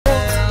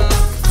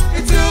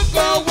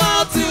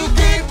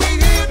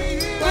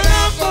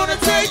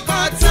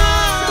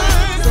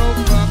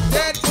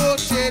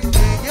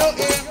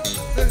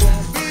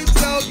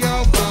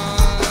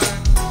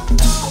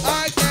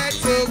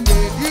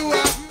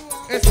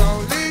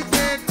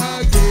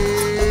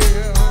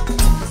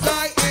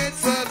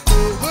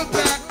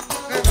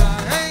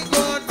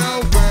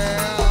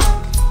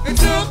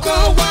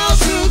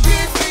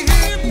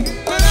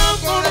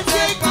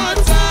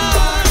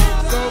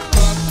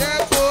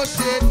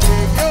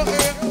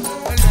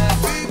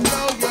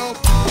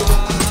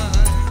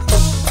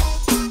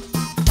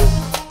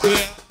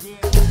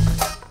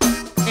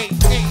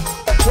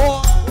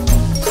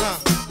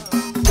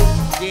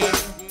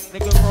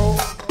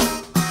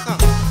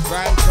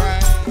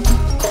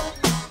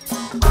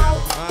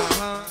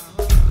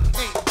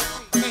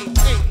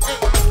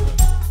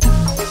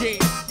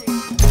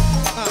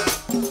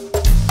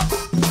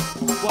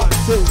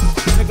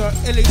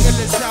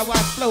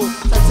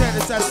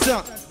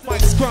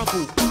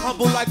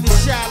the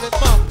Charlotte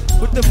monk.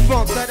 With the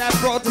funk that I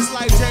brought this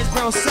life, James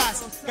Brown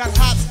socks. Got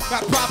hops,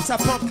 got props, I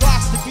pump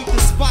blocks to keep the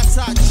spots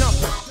hot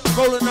jumping.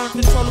 Rolling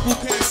uncontrollable,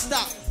 can't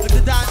stop. Like the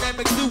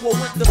dynamic duo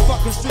in the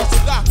fucking streets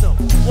of Gotham.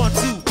 1,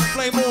 2,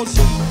 flame on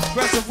you,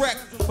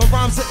 resurrect. My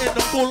rhymes are in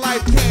the full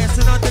life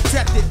cast and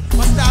undetected.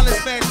 My style is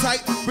man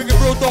tight, bringing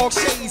real dog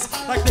shades.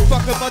 Like the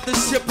fucking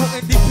mothership on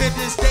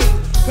Independence Day.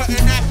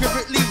 Cutting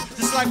accurately,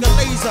 just like a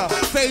laser.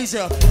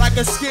 Phaser, like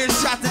a skin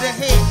shot to the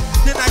head.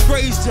 Then I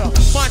grazed ya.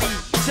 Money,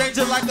 change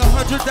it like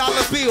 $100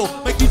 bill.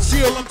 Make you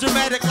chill, I'm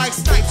dramatic like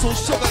Snipes on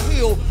Sugar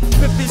Hill.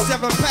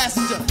 57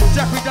 passenger,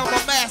 Jeffrey Dahmer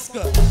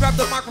masker. Grab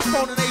the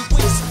microphone and they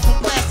weeks from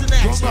blasting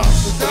action.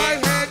 Cause I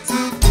had to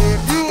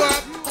give you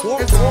up.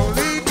 It's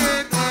only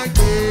been a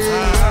year.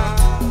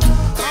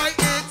 I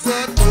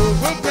entered through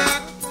a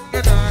crack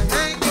and I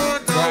ain't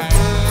going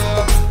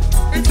nowhere.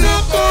 It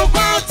took a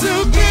while to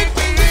get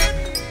me in,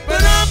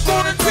 but I'm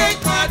gonna take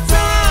my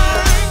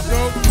time.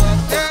 Don't fuck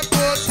that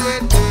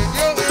bullshit in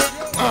your ear.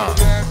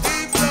 Let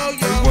me blow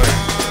your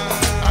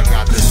mind. I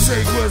got to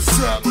say what's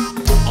up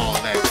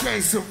on that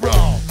case of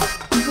raw.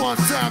 One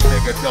time,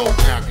 nigga, don't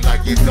act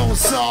like you don't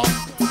saw.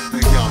 The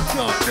young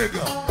gun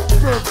nigga,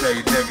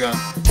 birthday nigga,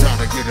 trying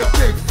to get a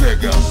big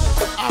figure.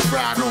 I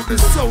ride on the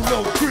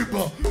solo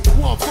creeper,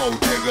 1-4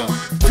 nigga,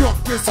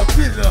 drunk as a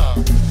bitter.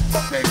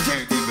 They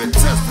can't even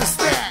touch the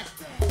stack.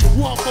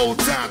 One more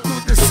time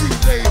through the sea,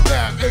 lay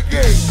back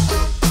again.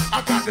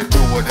 I got to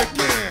do it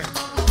again.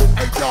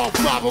 Hey dog,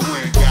 Baba,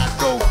 we ain't got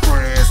no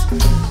friends.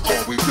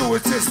 All we do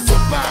is just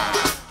survive.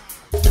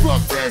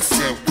 Fuck that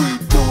shit, we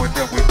do it,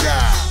 then we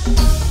die.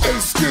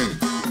 HD,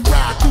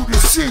 ride through the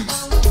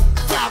sheets.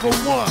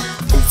 501,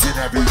 each and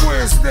every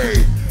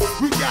Wednesday.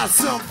 We got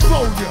something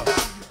for ya.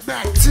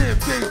 Mac 10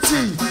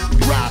 BG,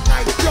 ride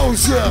like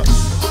Doja.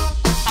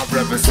 I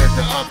represent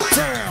the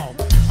uptown.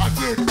 I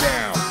get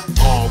down,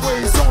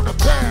 always on the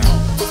pound.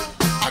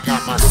 I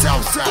got my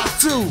south side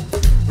too.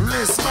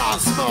 Let's smile,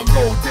 smug,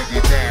 old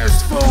diggy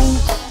dash fool.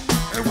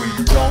 And we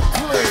don't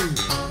play.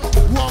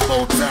 One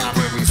more time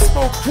and we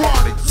smoke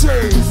chronic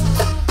J's.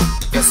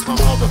 It's my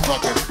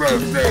motherfucking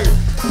birthday.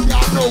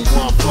 Y'all know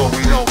 1-4,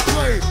 we don't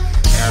play.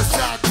 As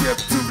I get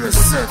to the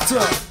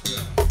center.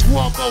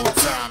 One more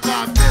time,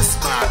 I miss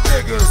my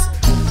niggas.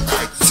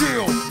 Like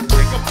chill,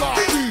 nigga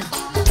Bobby,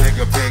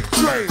 nigga Big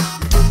Dre.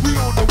 We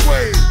on the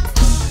way.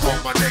 For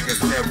my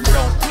niggas that we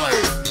don't play.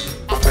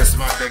 I miss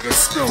my niggas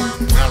Snoop,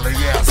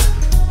 LES,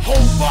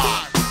 whole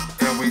vibe.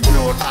 And we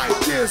do it like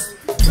this.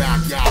 Now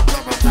y'all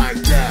coming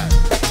like that.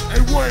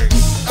 Hey wait,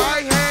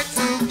 I had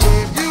to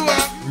give you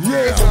up.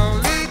 Yeah. It's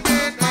only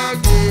been a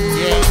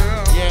year.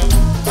 Yeah.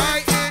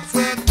 I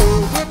intend to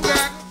look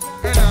back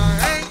and I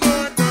ain't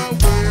going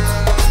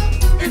nowhere.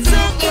 It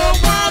took a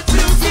while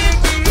to get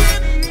me in,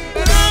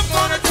 but I'm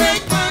gonna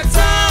take my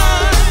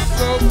time.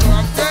 So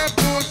fuck that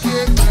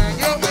bullshit and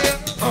your ear.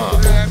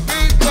 Let me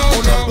blow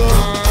your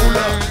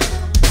mind.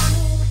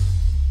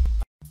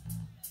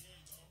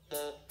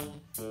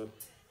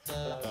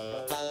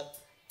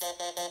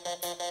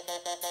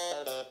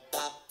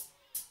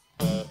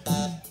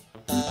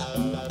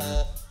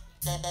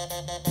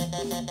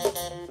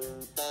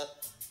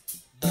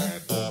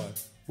 Bad boy,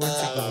 what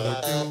you gonna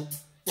do?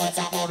 What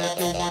you gonna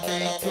do when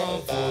they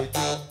come for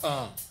you?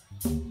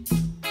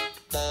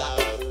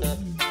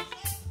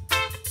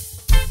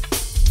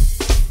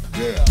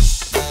 Yeah.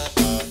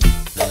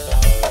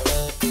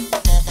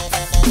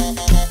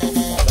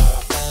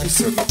 Hey,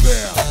 Sugar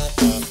Bear.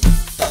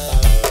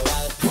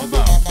 Come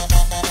on.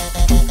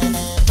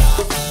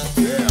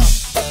 Yeah.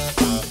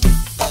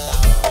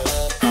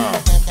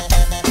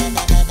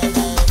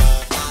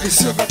 Hey,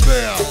 Sugar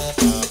Bear.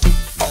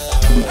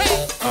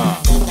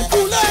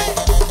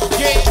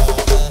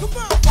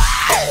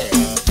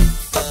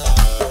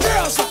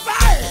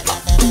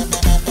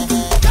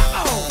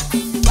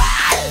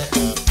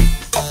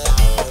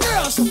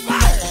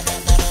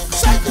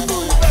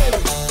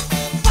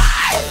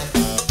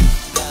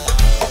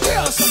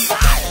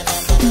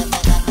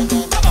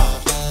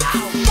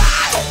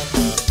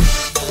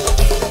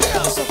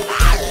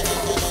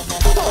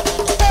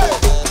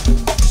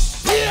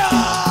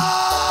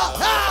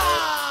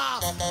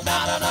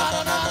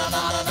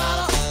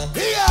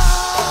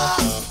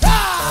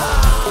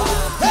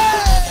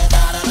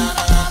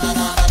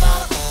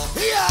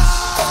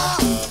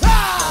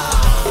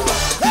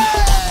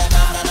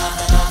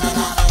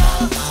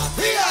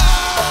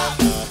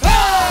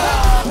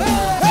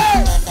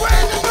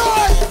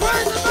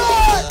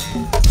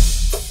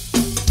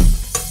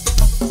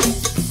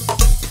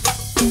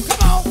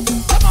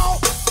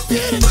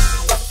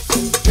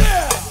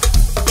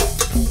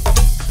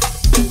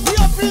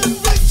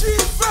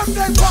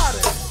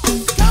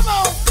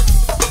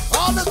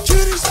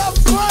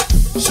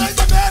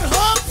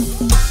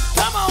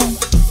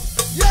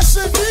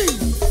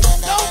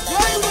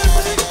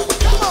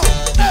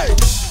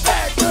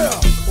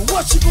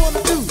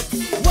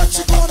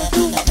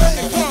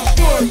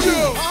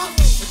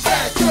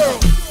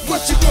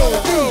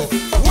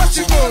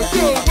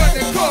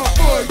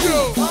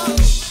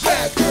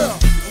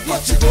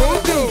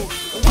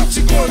 What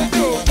you gonna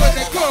do when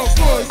they come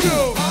for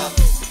you?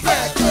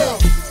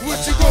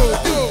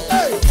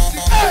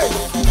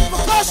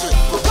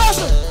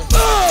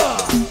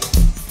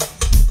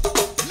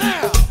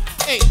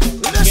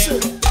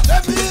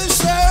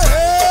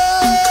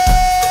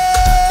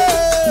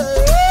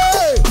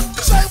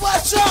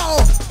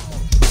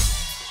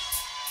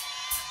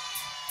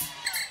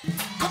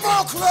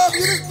 club,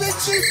 you this big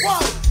cheap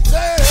party.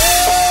 Say,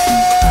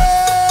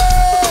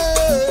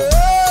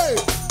 hey,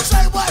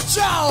 say what,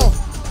 y'all?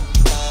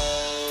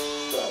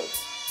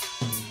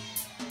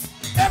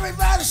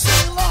 Everybody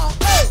sing along.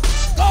 Hey,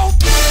 go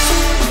Big G,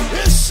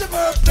 it's your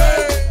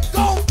birthday.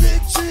 Go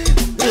Big G,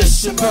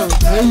 it's your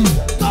birthday.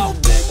 Go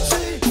Big G,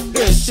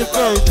 It's your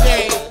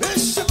birthday.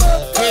 it's your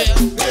birthday.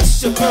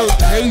 It's your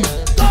birthday.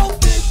 Go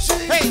Big G,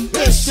 Hey,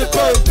 it's your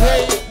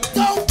birthday.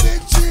 go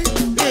Big G,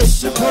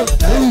 It's your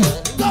birthday.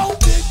 go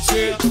Big G.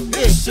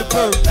 It's your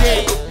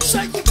birthday.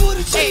 Shake your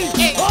booty cheeks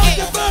Hey, on hey,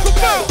 your come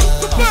birthday. on,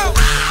 come on.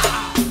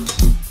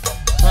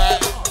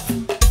 Right.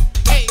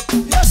 Hey,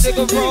 Yes,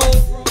 nigga indeed. roll.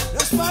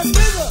 That's my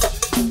nigga,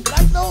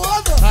 like no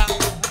other.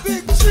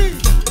 Big G,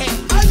 Hey,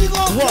 how you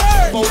gonna what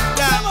play? more Come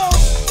that? on.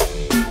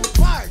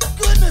 My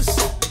goodness,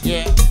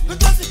 Yeah.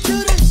 look at the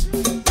cuties,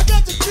 look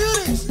at the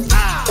cuties.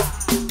 Ah,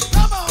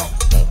 come on.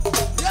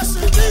 Yes,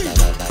 indeed.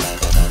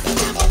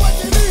 Give them what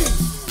they need.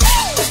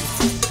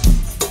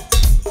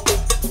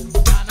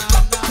 Nah, nah,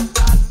 nah,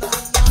 nah, nah,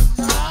 nah,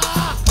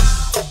 nah.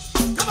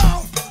 Come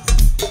on.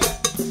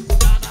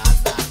 Nah, nah,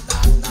 nah,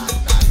 nah, nah,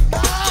 nah,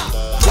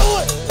 nah. Do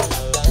it.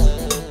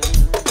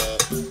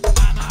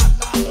 Nah, nah,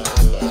 nah, nah,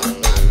 nah,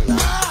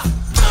 nah,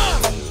 nah.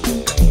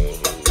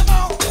 Come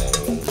on.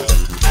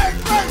 Hey,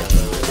 hey,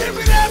 give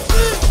me that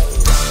beat.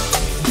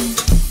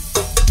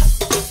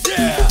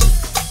 Yeah.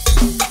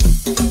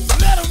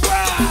 Let 'em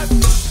ride.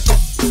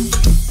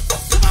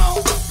 Come on.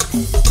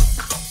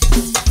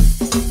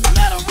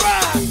 Let 'em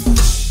ride.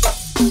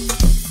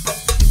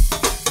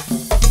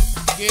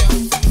 Yeah.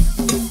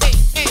 Hey,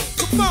 hey,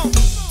 come on.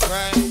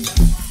 Right.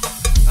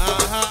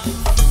 Uh-huh.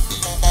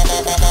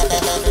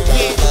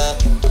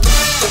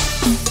 Yeah.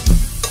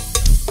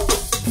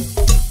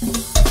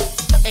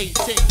 Hey,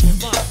 take your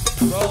money,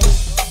 bro.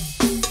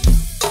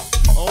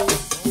 Oh.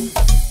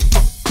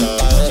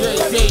 Dre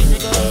Day,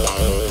 nigga.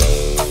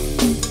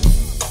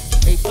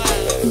 Hey,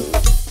 fire.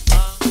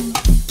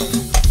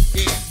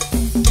 Yeah.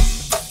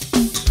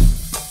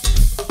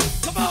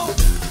 Come on.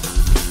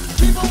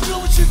 Keep on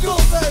doing what you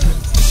doing, baby.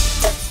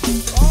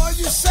 Oh,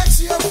 you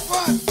sexy up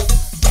front.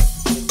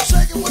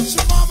 Shaking what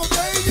your mama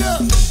made you.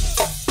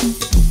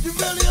 You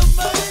really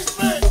amaze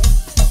me.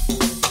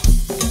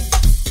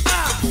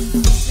 Ah,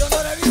 you don't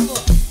know that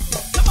either.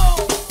 Come on.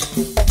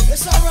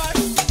 It's all right.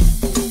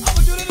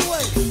 I'ma do it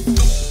anyway.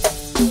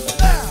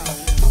 Now,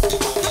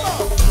 come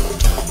on.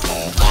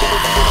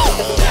 Oh,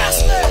 that's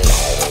it.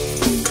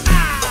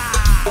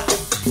 Ah,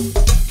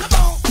 come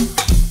on.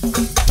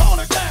 Hold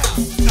it down.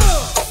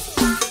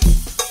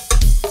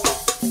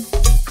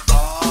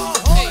 Oh,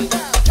 hold it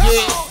down. Come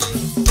Yeah. on.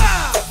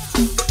 Ah.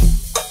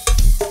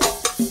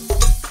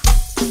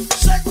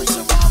 Shake with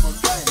your mama,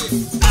 baby.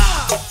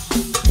 Ah.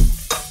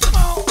 Come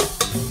on.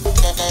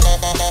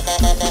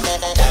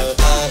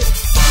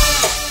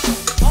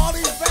 All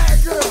these bad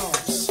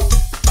girls.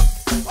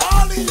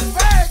 All these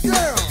bad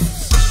girls.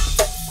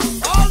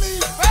 All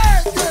these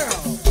bad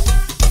girls.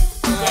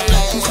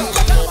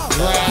 Come on.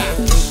 Right.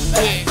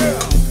 Bad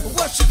girl.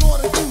 What you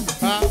gonna do?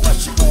 What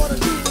you gonna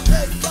do when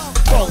they come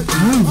for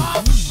you?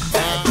 Huh?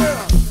 Bad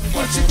girl.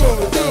 What you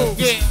gonna do?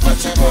 Yeah. What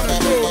you gonna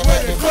do when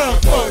they come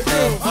for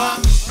you? Huh?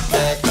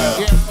 Bad girl.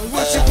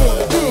 What you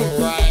gonna do?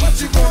 Right. What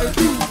you gonna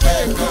do when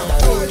they come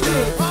for you?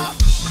 Huh?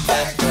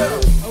 Bad girl.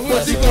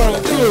 What you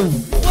gonna do?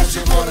 What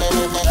you gonna do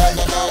when they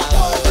come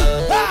for you?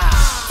 Ah!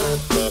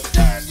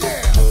 Damn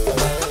yeah.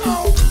 Come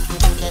on.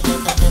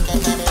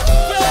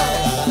 Yeah.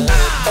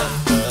 Ah!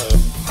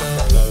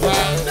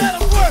 Right. Let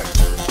 'em work.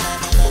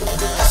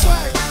 That's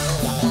right.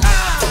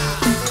 Ah!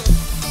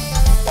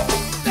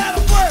 Let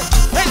 'em work.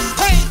 Hey,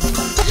 hey,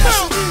 Yes,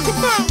 come on, indeed.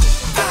 come on.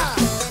 Ah!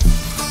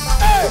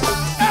 Hey,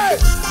 hey,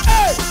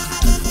 hey!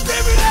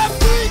 Give me that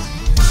beat.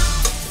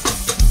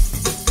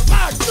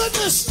 My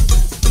goodness.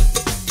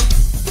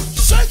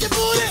 Shake it,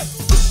 booty.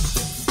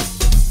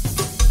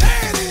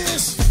 There it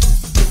is.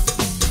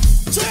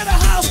 Tear the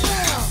house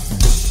down.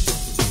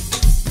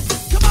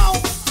 Come on.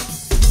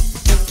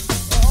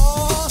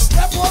 Oh,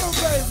 step on 'em,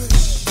 baby.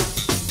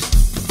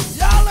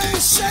 Y'all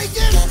ain't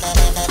shaking.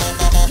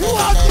 You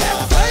out there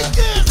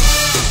faking.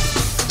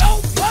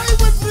 Don't play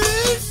with me.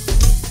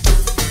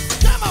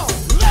 Come on,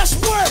 let's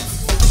work.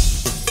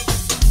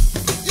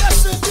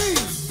 Yes,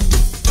 indeed.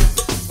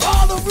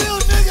 All the real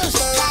niggas.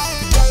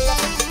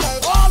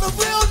 All the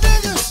real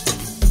niggas.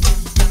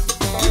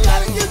 You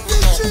gotta get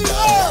Big G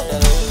up.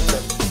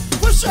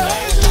 Put your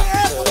hands in the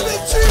air for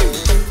Big G.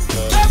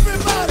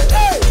 Everybody,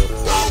 hey,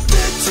 go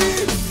Big G.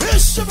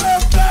 It's your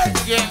birthday.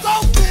 Yeah. Go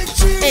Big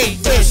G. Hey,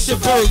 it's your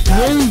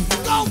birthday.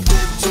 Go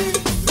Big G.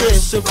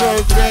 It's your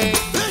birthday.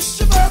 It's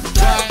your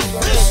birthday.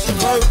 It's your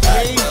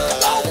birthday.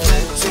 Go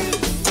Big G.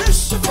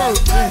 It's your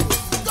birthday.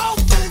 Go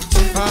Big G.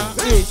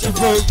 It's your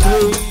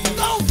birthday.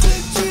 Go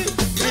Big G.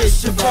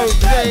 It's your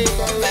birthday.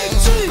 Big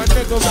G. My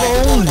nigga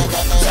roll.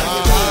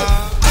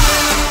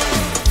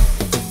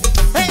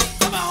 Hey,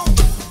 Come on.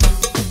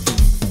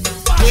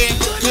 yeah,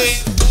 yeah.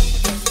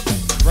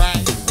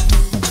 Right.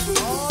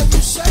 Oh,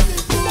 you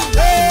shaking,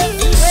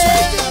 you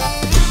shaking.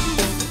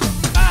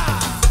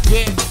 Ah,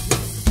 Yeah.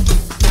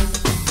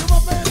 come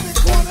on,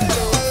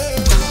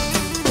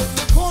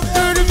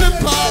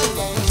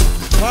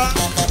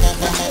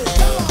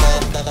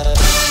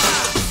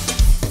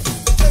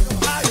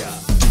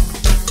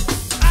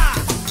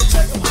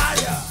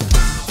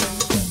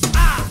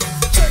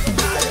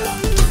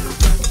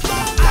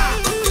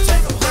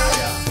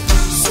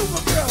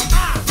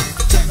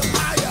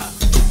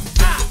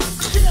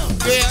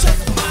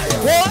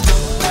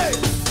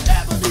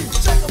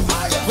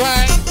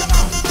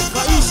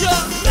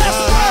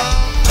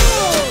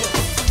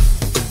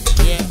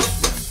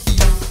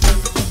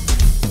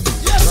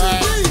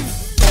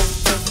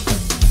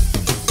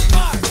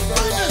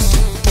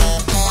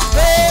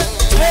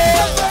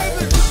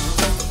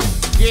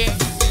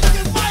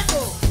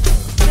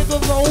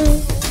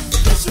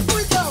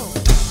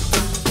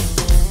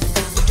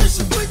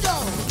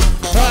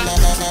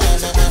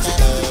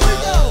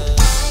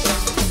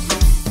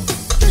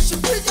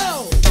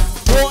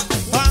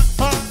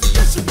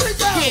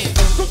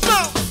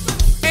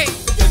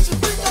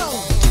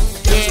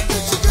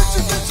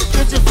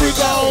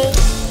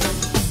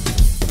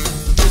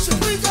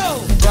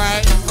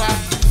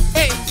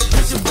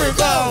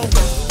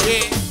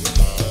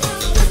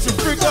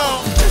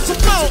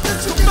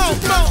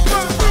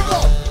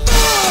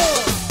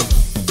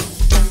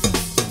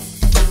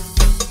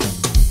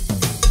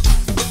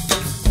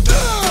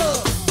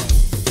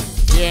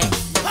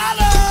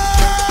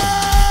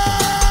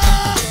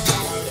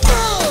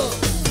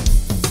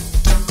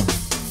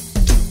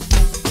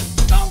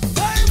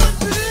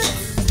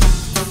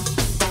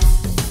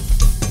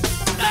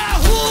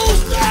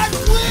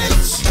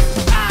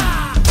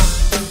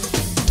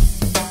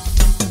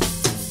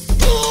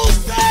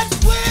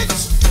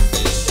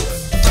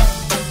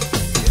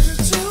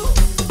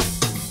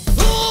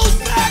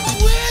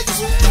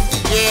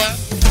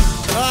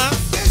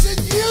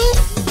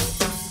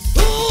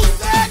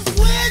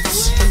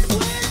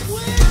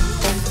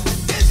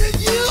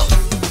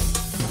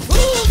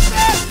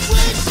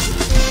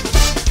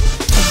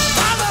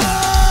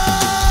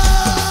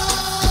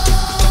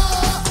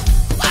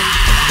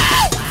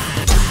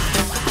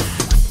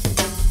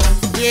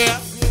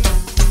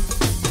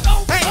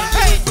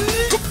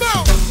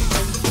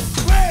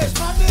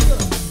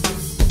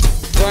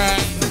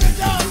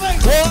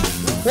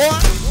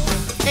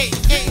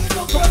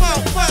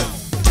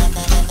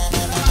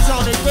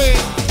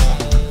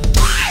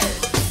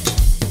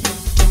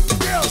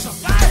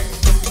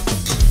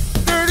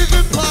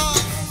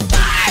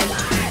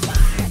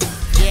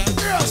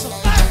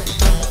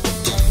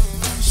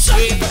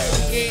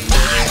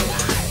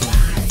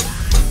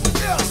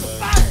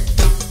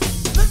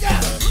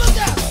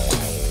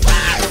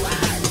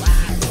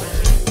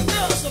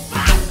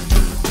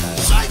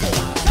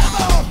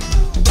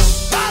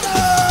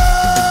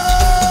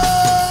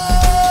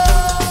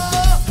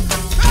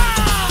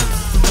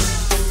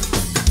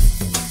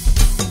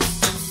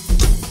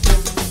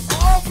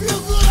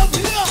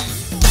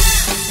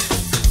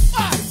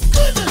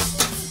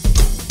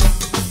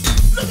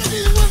 Look at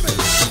these women.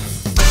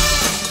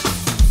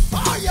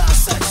 Oh, y'all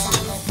sexy.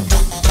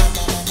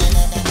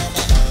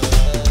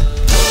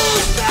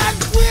 Who's that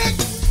quick?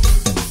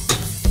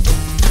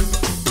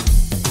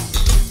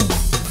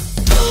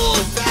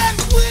 Who's that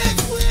quick?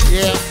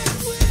 Yeah.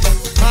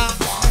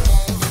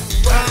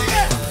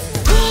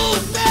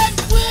 Who's that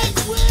quick?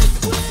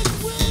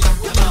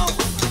 Come on.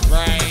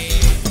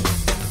 Right.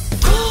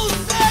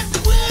 Who's that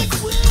quick?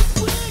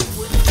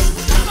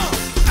 Come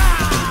on.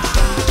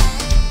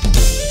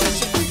 Get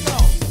your freak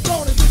on. Go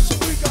to get your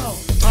freak on.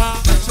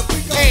 Get your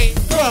freak on. Hey,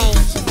 go.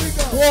 Get your freak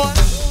on. What?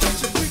 Get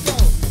your freak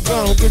on.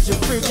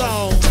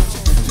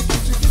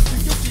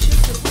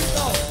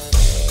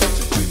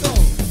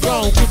 Go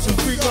get your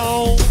freak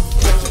on.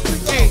 Get your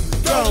freak on. Go get your freak on. Hey,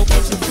 go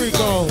get your freak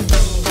on.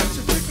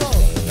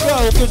 Go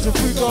get your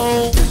freak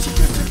on.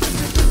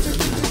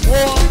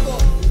 What?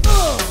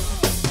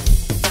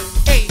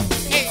 Hey,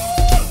 hey.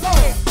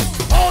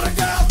 Hold it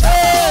down.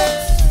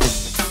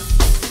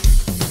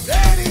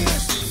 There it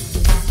is.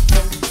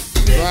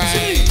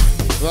 Right,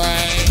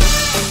 right.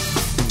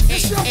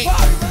 It's your Hey,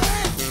 party,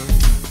 man.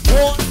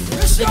 what?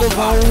 It's your Nigga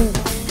party. roll.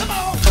 Come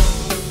on.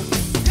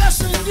 Yes,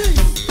 indeed.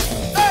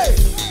 Hey,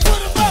 put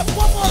them up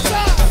one more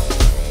time.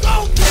 Go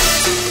get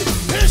G.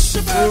 It's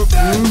your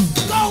birthday.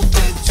 Go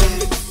get G.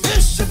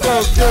 It's your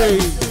birthday.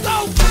 Go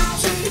get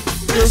G.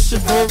 It's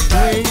your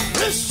birthday.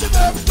 It's your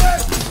birthday.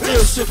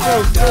 It's your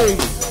birthday.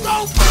 Go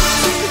get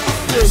G.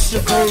 It's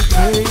your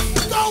birthday.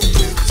 Go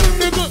get G.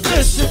 Nigga,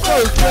 it's your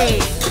birthday.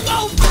 Go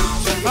get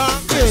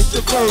G. It's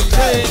your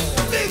birthday.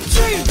 Big G.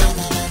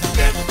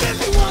 Get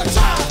Billy one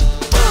time.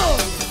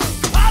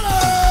 Holla.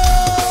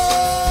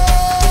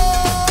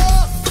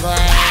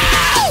 Right.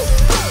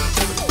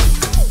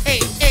 Hey,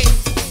 hey.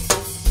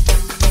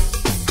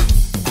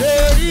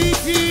 Dirty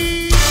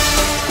P.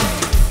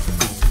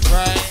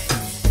 Right.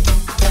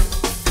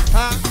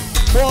 Huh?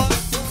 What?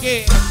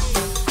 Yeah.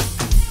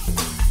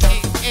 Hey,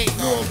 hey.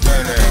 No,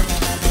 Benny.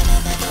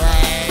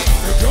 Right.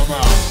 Come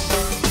on.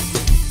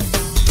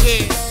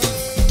 Yeah.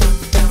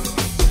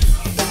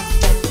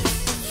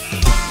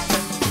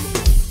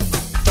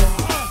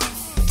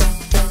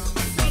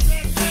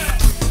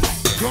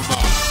 Come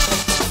on.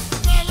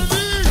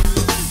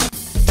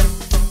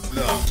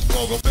 Look,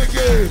 go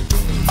Biggie.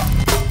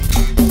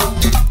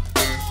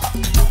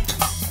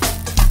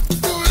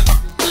 Do it,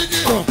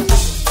 Biggie.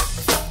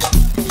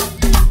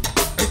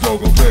 And go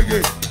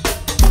Biggie.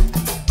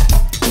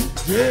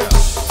 Yeah.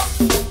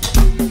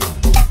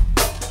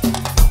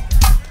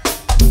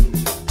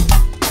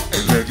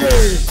 And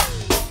Biggie.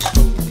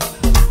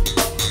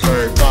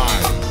 Everybody.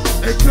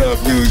 And Club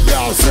New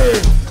y'all say,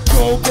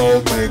 go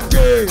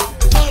Biggie.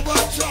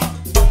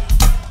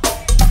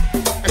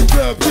 And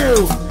Club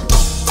New.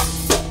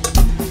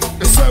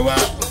 And say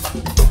what?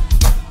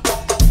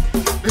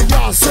 And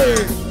y'all say,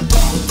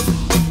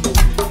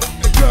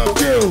 and Club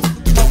New.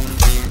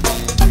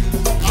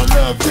 I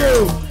love you.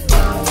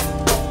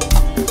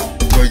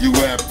 Where you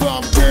at,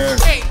 pumpkin?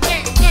 Hey,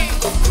 hey, hey.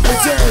 And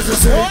Jazz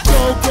say,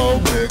 go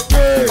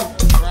Biggie.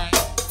 Right.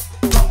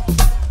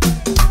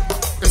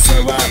 And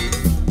say what?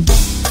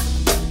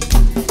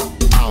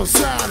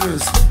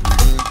 Outsiders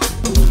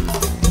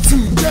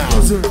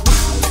 2000.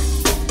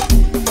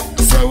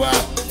 Say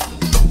what?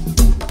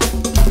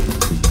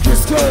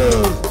 Kiss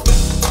Club.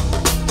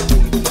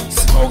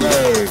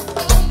 Okay.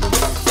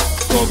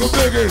 Go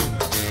Biggie.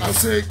 I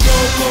say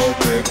go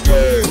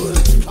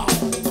Biggie.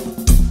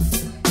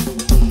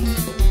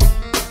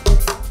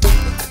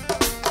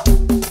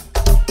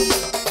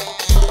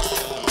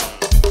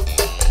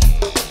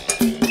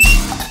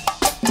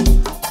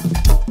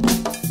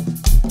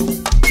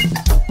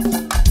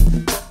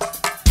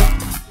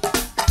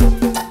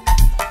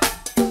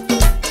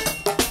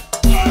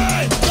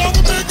 Hey, go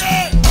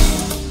Biggie.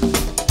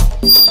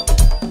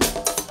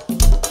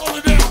 Hold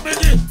it down,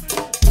 Biggie.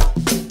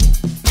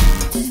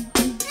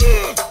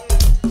 Yeah.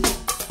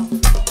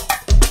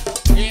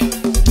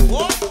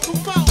 What?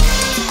 Come on.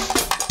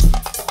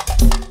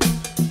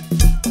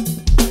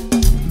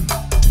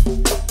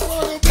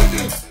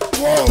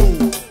 Whoa!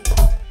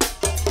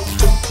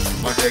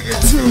 My nigga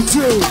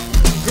 2-2,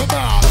 come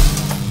on,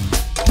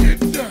 get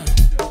done.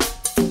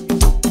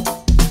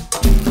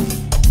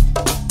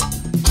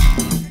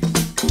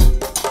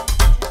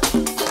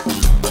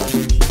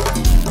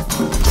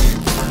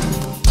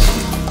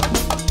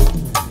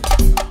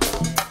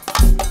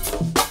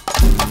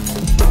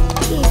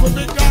 Super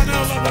big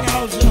Darnell up in the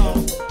house, y'all.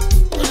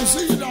 Good to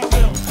see you,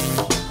 Darnell.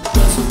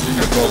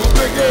 And go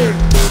big in.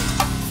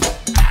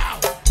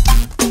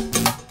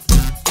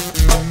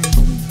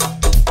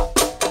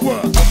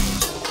 What?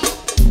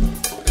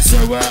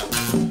 Say what?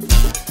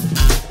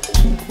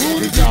 Who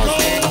did you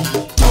call?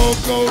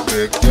 Go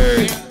Big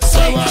Day.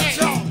 Say what?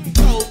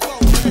 Go, go,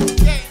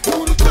 yeah.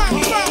 Who did you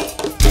call?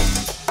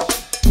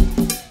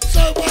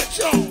 Say what,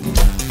 y'all?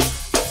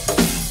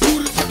 Who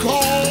did you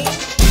call?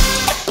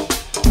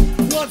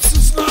 What's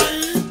his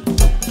name?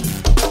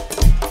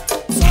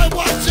 Say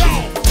what,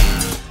 y'all?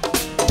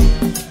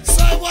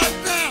 Say what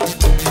now?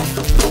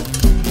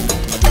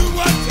 Do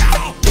what,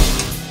 y'all?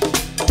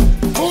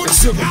 Who the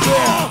sugar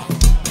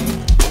bear?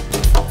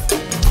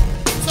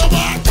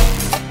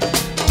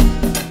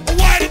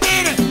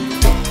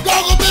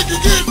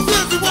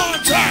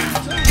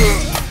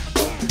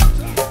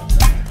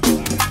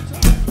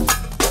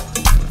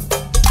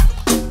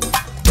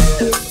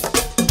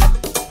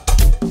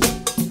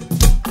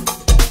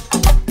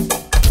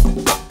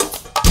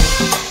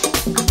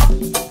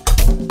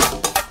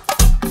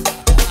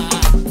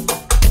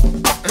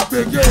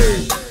 big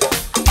game.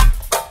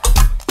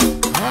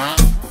 Huh?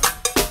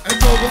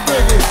 And go for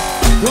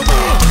biggie. Come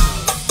on.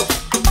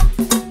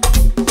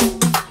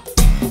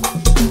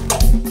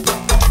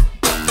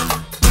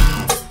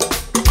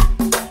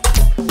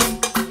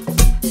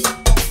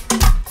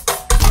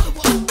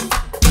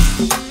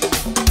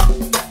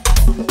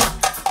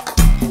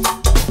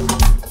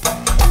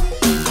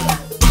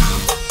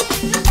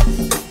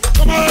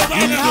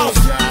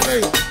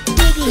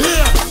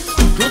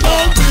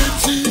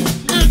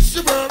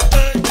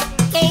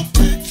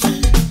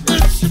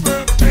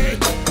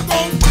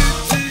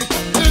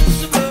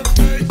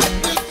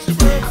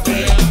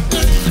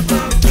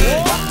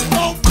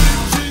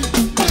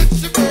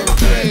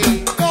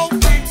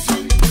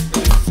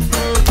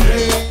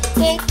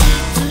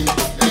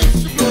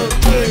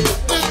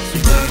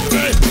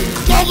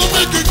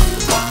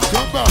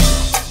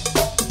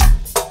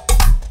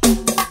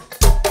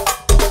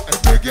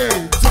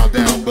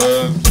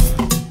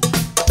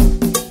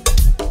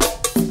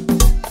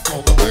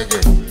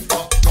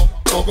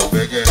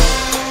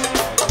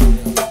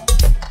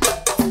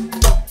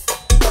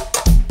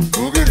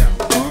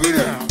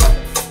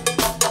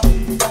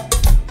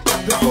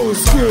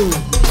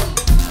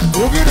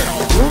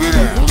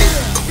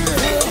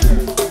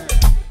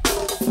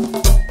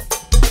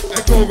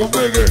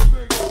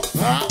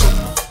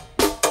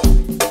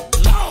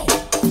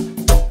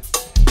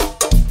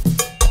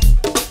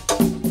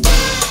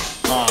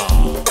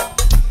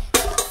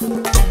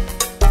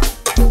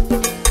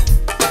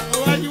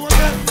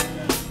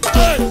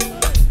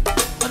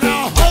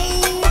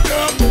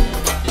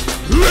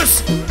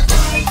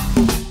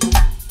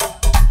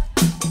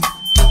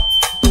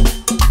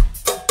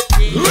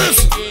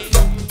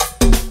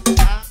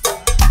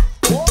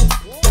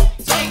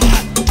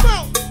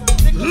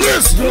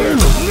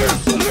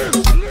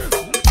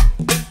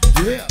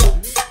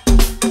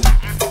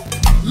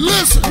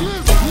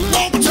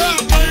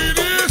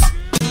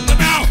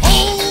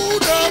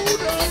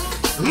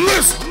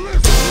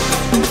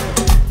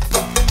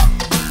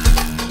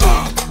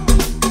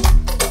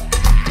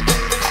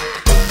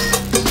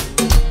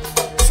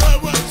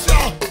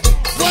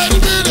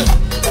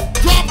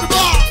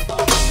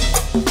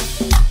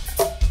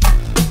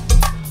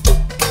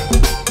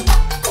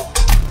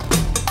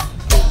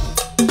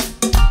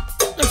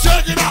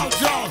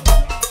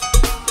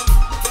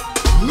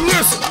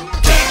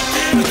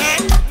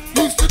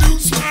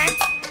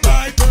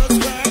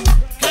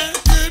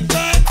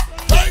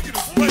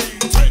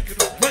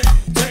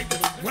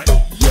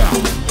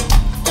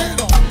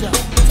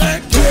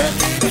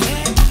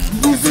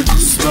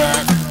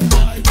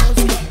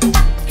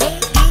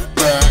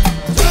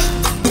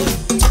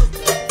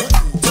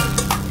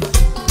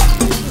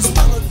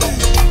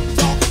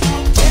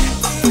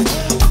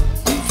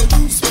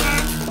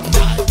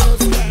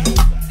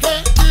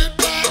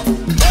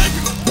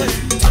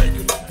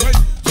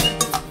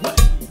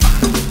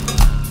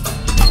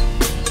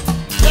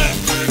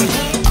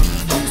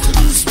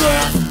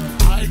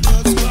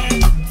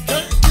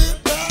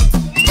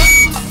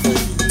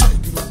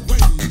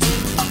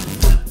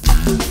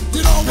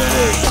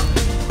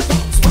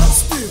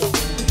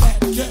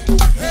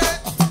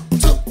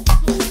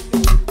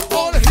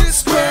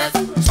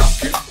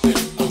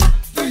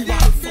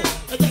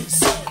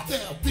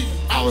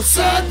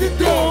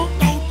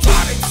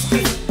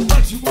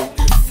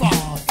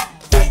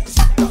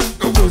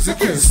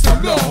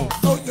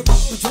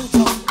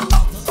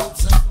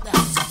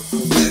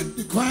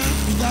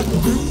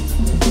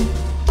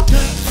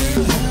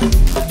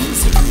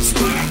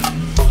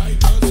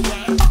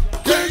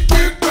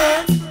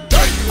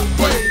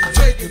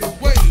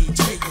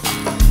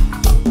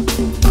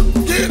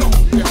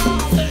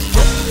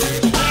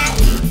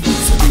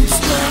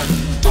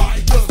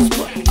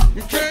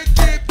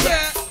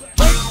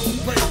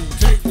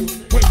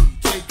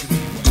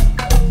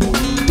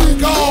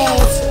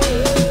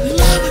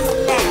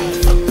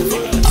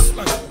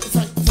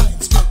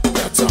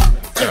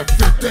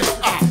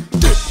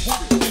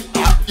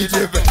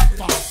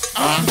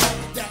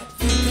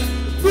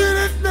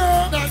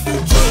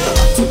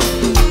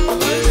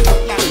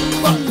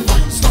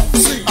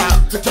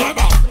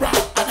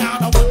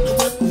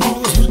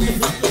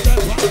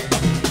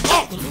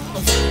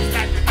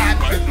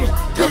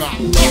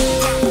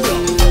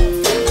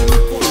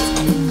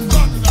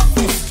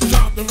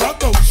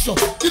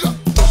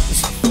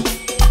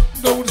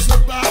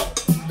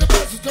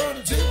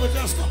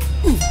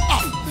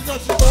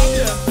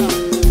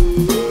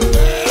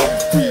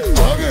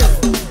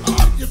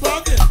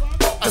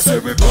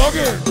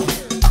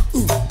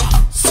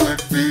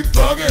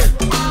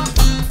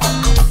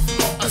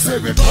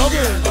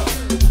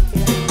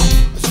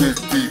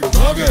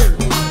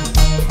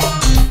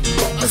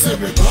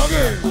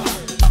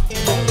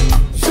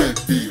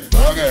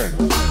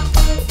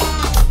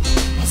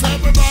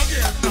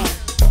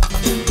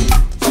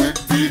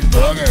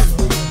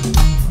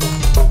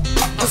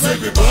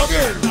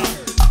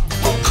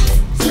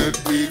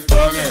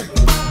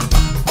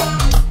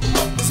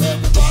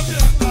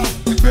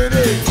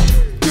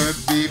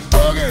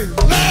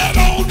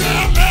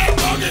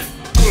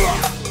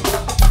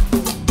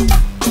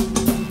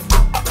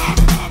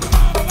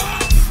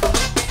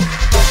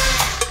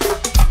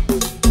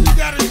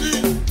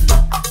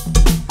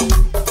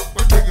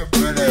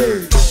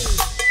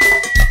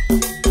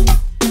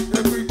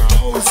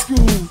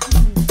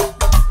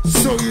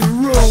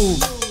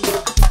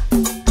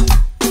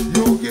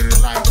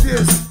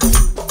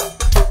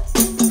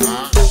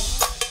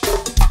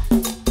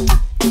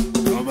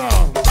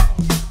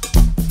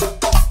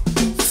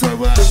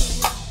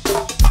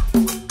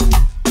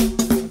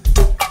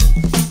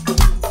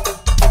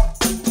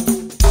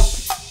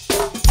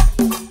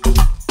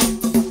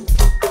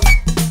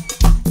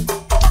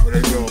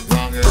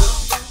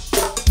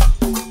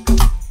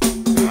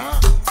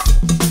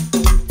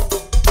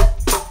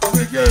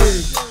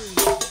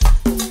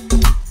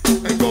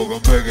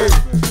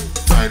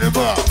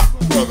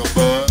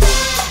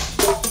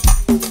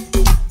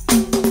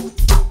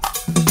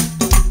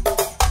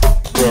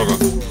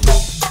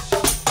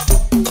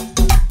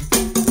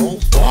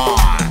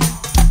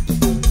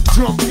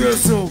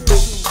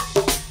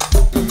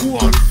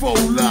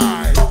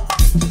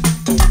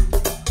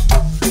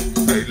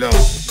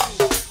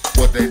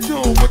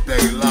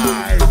 Hey,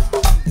 live.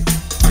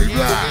 Hey,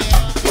 live.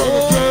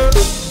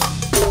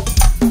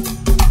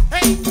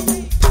 Hey,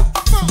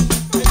 come on.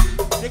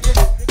 Nigga.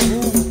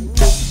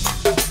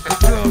 I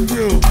love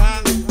you.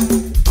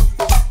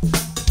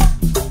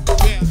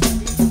 Yeah.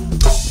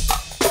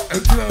 I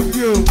love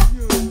you.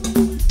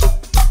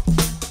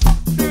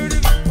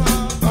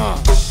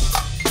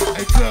 I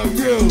love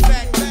you.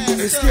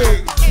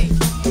 Escape.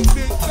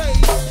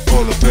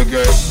 All the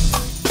bigger.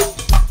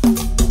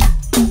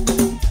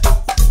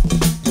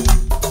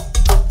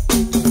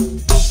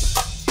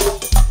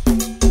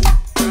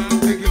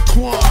 Nigga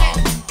Quan.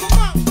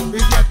 We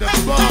got the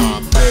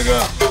bomb, nigga.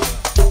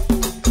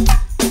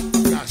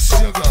 Got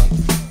sugar.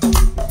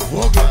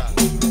 Booger.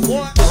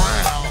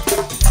 Brown.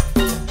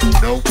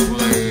 No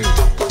play.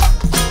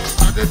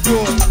 Out the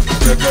door.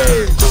 Nigga.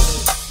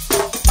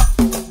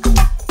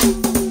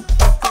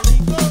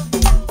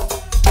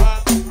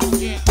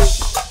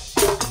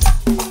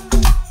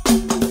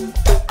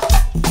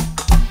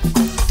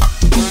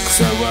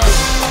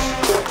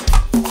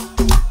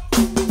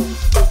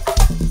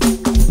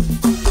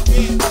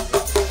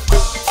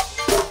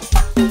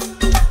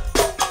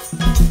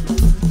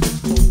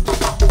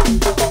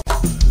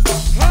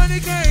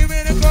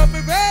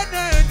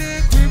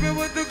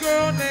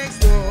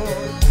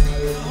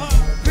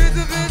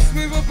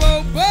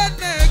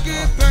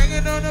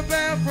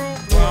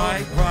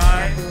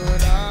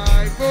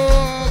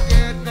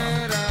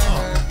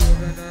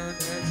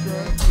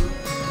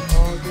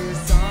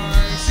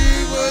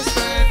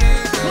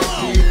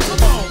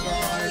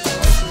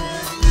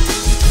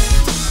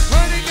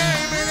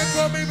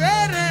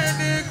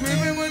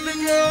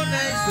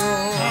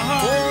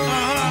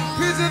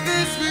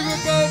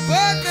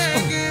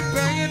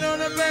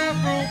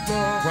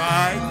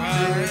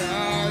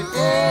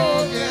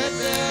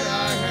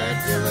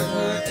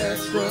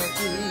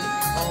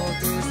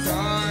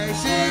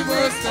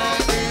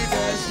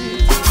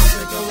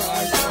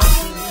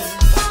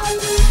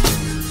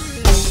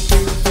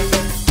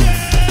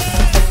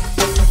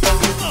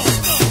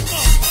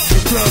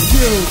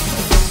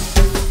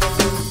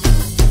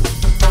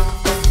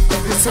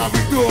 That's how we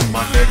do it,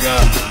 my nigga.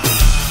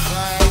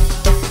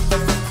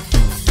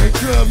 They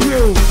love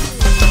you.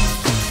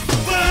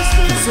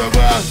 So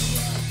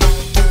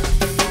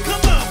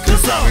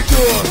that's how we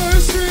do it.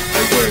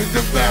 They wait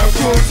the bad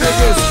road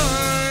niggas.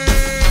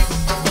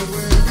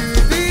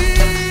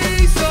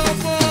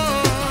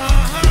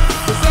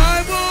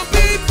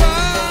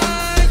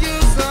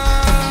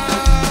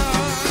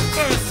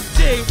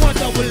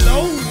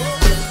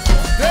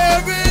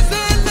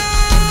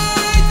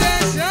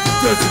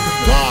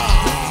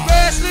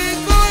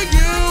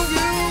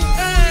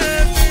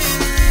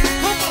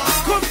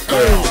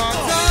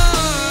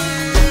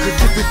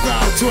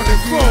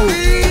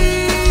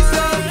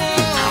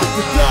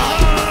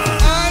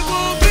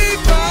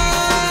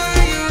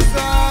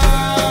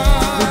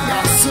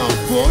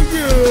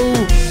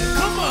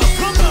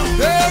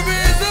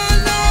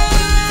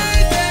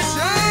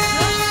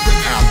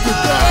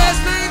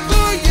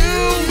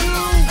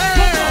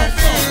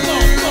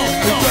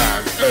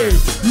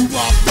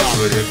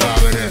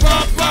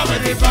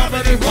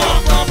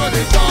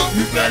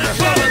 You better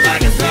flip it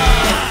like it's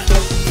hot.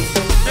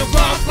 And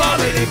walk,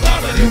 bobbity,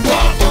 bobbity,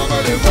 walk,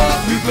 bobbity, walk.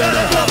 You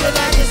better flip it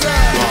like it's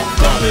hot. Walk,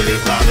 bobbity,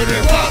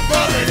 bobbity, walk,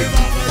 bobbity,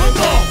 bobbity,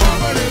 walk,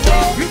 bobbity,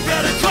 walk. You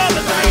better flip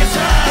it like it's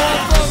hot.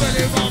 Walk,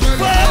 bobbity, bobbity,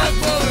 walk,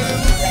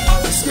 bobbity,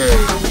 walk.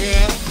 Skate,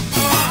 yeah.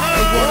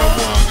 And what I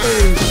want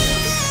is,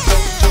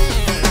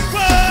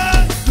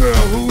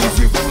 girl, who is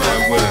you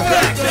playing with?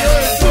 Back to the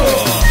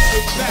door.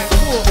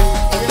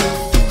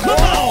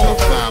 Come on. So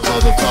fine,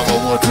 motherfucker,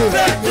 want to.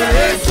 Back to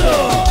the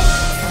door.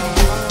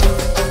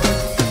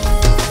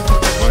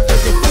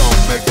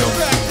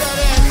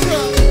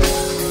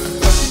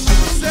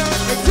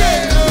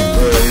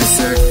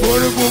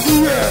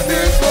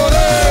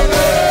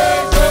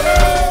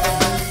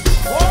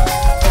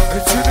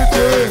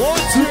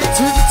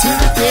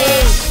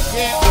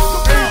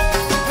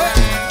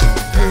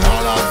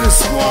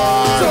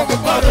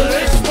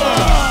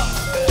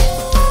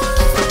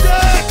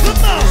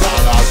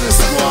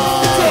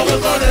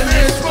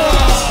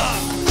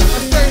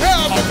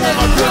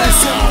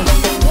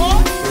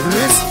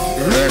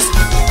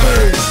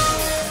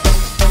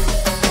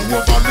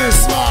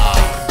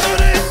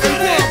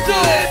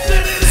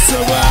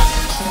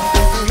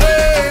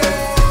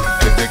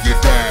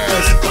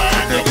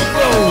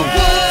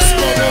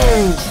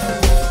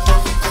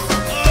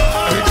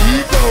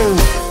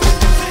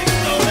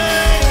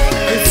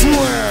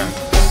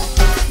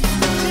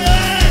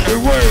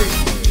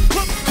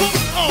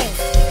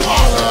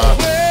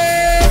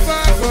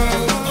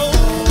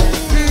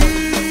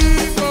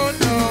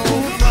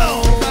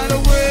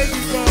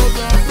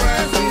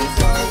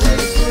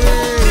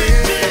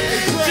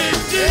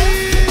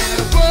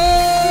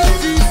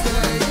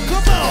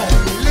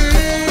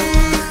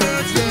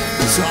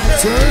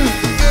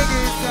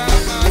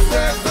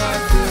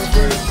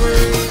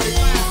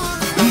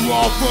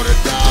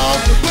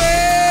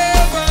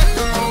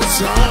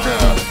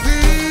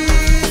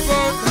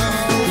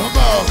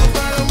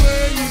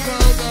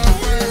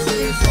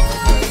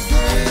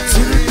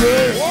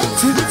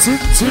 to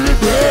the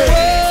bed.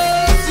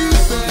 What you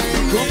say?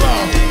 Come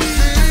on.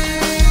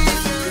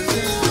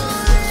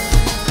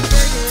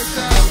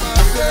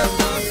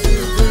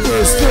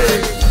 First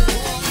thing,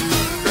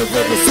 the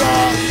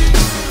riverside.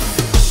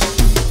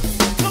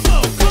 Come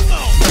on, come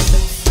on.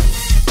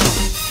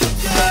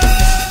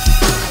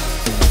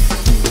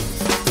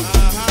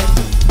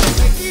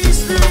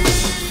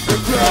 The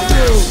crowd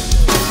view.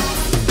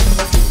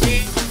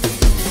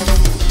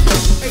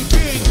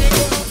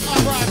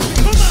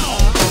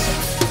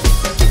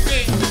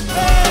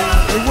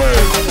 Hey,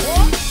 wait.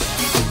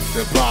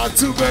 The part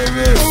two,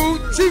 baby.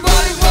 She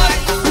body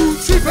white,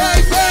 she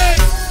bang bang.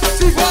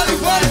 She body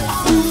white,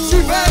 she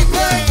bang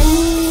bang.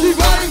 She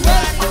body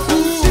white,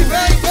 she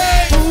bang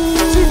bang.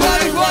 She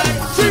body white,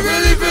 she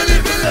really, really,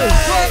 really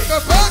rock the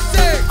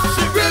party.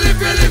 She really,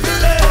 really,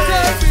 really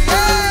turn me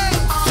on.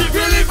 She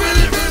really,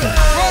 really, really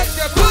rock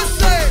the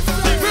pussy.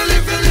 She really,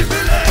 really,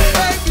 really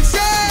make me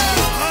shine.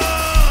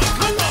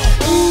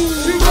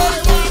 She body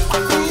white,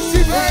 she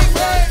bang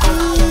bang.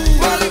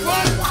 Body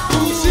white,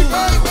 she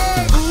bang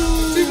bang.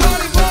 She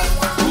body white,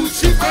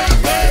 she bang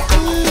bang.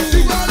 She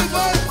body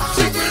white,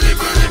 she really,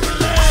 really,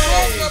 really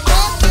rock the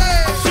party.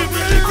 She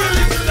really,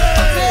 really, really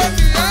turn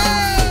me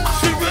on.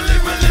 She really,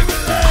 really,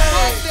 really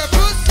rock the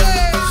pussy.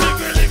 She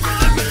really,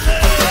 really, really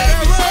make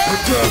me shine. The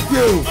crowd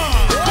view.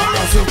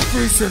 Got some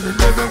freaks in the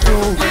living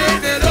room.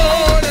 Get it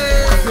on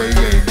it. They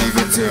ain't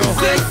even tell.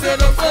 6 in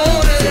the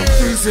morning. Some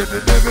freaks in the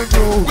living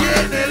room.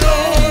 Get it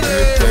on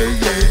it. They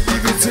ain't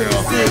even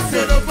tell. 6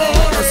 in the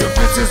morning. Got some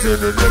bitches in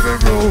the living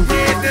room.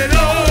 Get it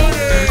on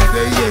it.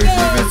 They ain't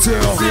even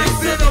tell.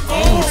 6 in the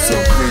morning.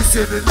 Some freaks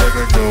in the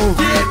living room.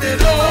 Get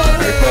it on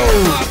Hey, it. bo.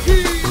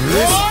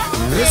 Let's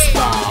Let's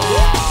stop.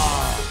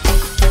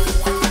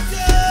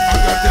 I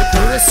got that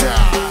dirty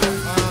side.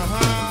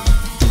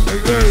 Hey,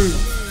 hey.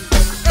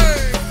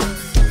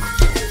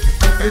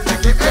 Hey,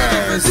 think it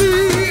ass.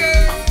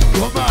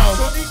 Come out.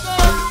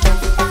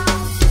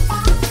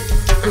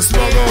 It's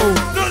Smogo.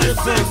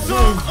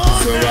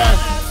 So right.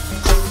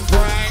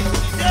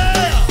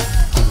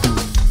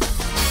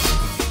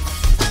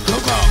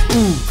 Come out.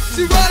 Ooh.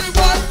 She body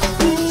white,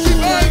 she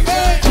bang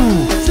bang.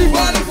 She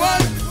body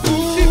white,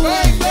 she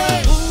bang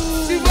bang.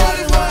 She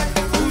body white,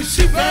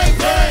 she bang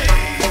bang.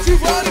 She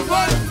body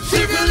white, she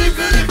really,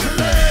 really,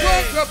 really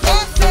rock the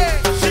party.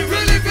 She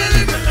really,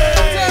 really, really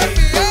turn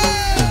me on.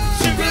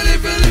 She really,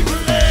 really,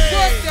 really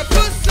rock the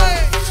pussy.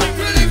 She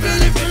really,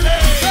 really, really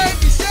make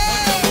me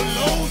shine.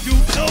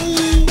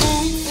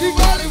 She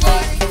body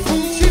white,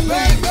 she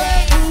bang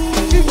bang.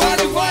 She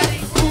body white,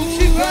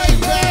 she bang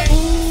bang.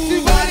 She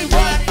body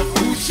white,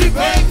 she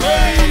bang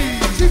bang.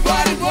 She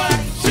body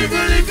white, she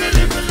really,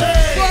 really, really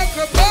rock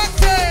the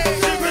party.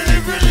 She really,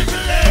 really,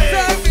 really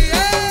turn me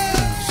on.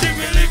 She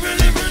really,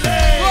 really,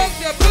 really rock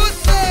the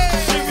pussy.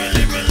 She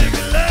really, really,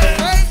 really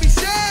make me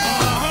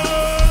shine.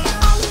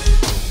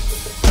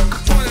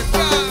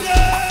 25.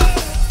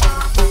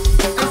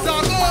 It's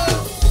all good.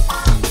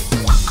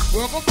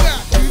 Welcome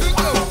back. Here we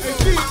go. Hey,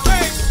 beat,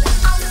 hey.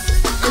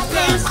 It's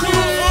last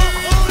year.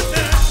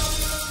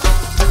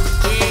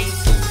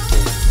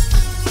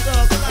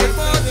 Hey,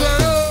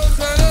 Montero,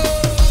 Montero.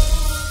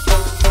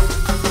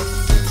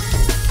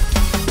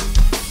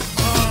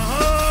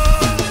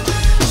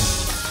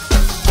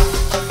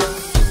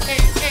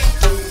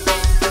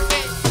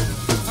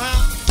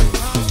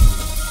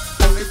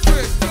 Hey,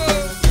 Chris, go.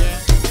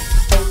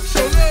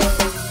 Show love.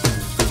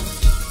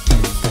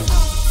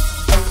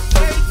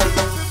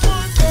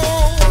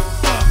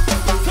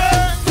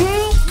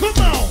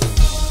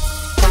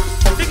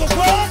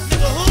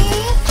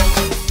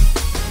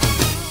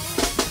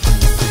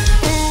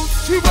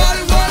 She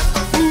body white,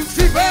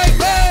 she bang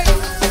bang.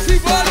 She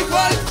body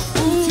white,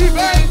 she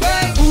bang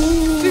bang.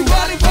 She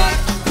body white,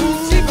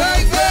 she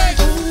bang bang.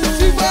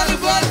 She body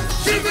white,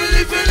 she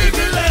really, really,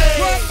 really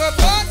rock the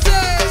party.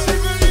 She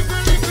really,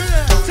 really,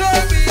 really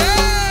turn me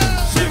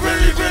on. She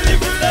really, really,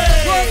 really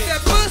rock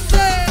that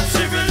pussy.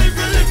 She really,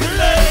 really,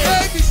 really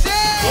make me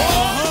shine.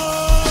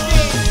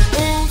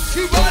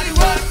 She body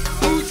white,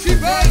 she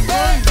bang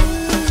bang.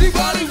 She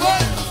body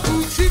white,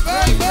 she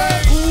bang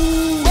bang.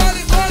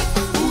 Body white,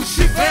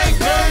 she bang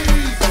bang.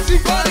 She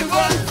body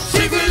white,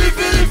 she really,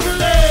 really,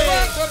 really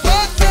rock the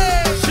party.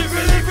 She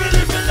really,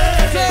 really, really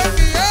turn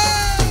me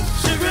on.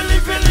 She really,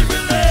 really,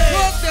 really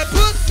rock that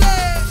pussy.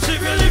 She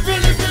really,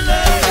 really,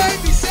 really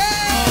make me shine.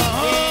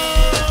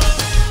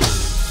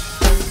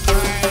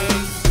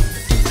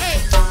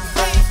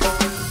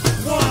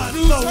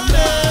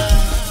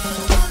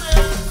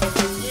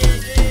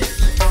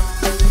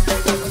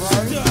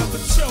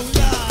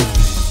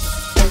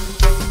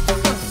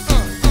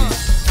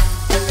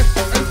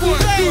 And 1,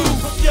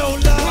 2.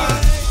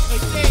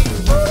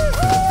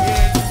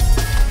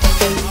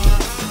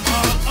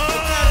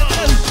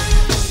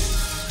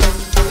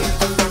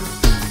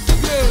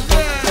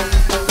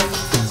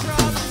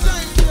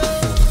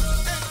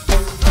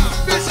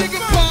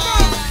 Michigan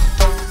Park.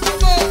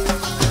 Come on.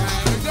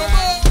 Come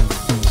on.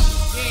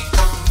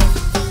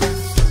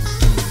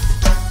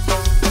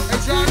 Hey,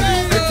 Johnny.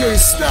 They can't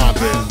stop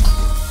it.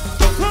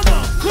 Come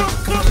on.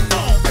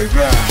 Hey,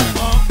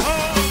 rap.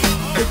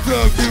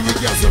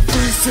 some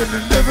freaks in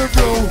the living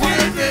room.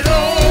 Getting it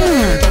on.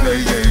 They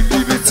ain't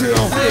even till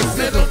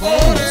 6 in the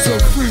morning. some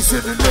freaks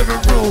in the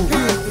living room.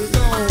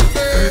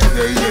 And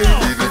they ain't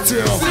even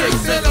till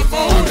 6 in the I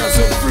morning. got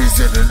some freaks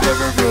in the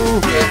living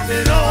room. Getting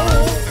it on.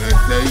 And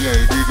they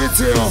ain't even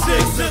till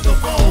 6 in the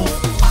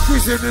morning.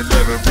 freaks in the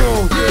living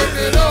room. Getting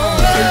it on.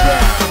 Hey,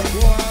 rap.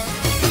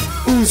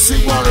 Ooh,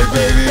 she want it,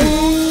 baby.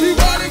 She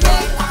body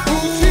what?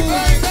 She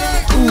bang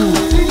bang.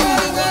 She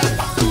body what?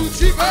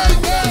 She bang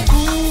bang.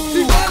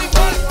 She body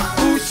what?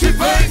 She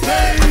bang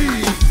bang.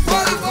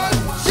 Body what?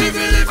 She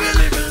really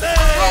really really.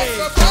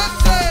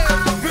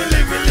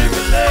 Really really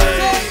really.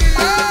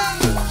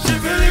 She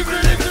really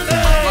really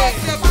really.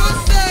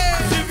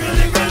 She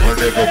really My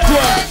really nigga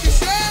crack.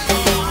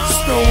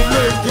 Stone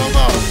Lake, come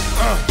on.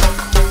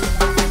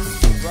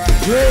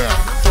 Yeah.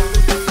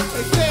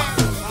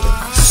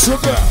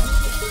 Sugar.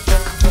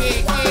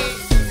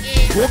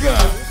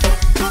 Booger.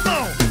 Come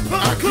on. I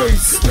can't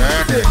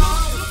stand it.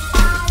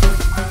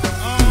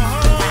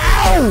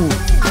 Ow.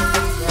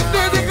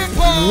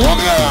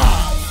 Booger.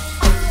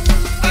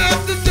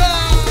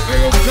 They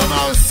gon' come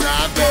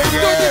outside, baby.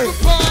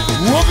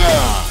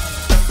 Booger.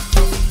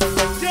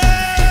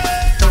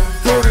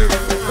 Throw them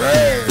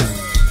red.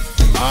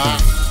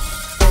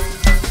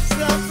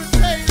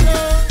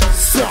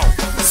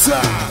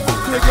 Southside,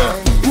 nigga.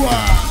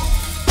 Why?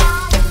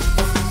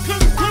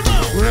 Come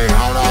on. When they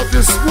haul out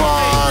this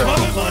squad.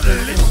 Coming on the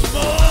list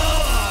more.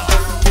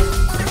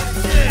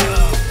 Yeah.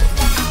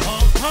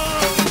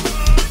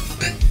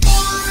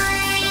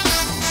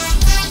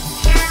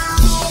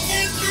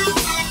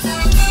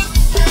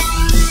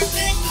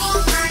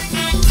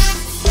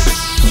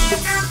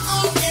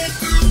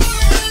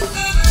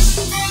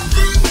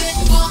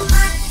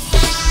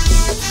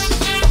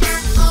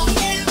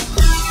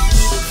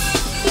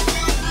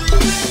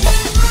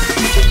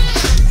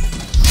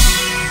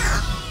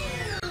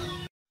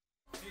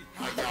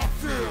 How y'all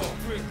feel?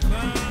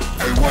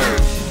 Hey, wait.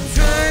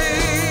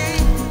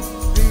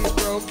 These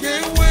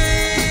broken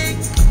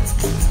wings.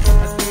 I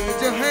need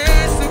your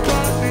hands to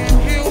come and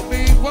heal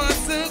me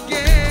once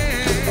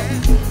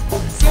again,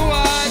 so I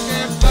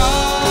can fly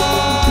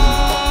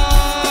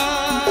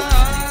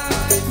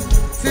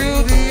till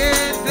the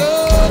end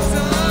of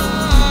time.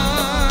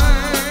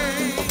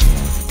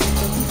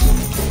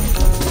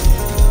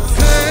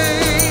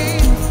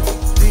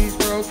 Take these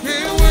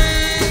broken wings.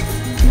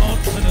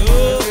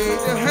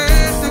 Need your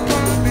hands to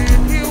come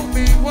and heal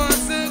me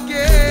once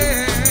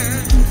again,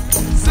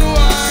 so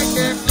I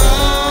can fly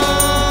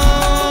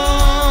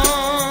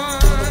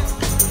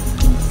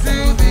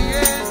till the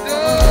end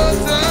of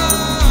time.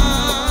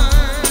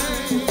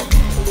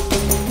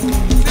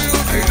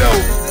 Hey, no.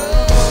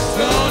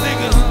 Y'all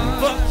niggas,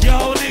 fuck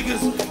y'all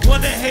niggas,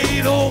 wanna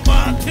hate on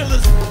my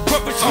killers,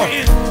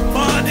 perpetrating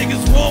my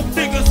niggas, won't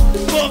niggas,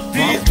 fuck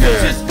these Fuck yeah.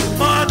 bitches,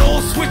 mine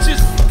on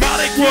switches,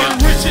 gotta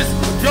get riches,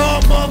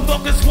 y'all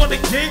motherfuckers wanna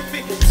game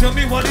me, tell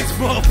me why these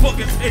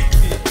motherfuckers hate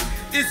me.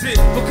 Is it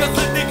because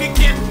a nigga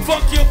can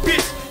fuck your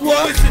bitch?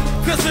 Or is it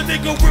cause a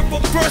nigga rip a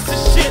verse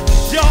and shit?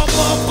 Y'all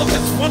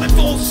motherfuckers wanna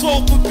go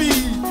salt with me,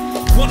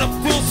 wanna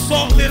feel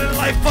salt in the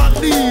life I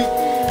lead.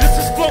 This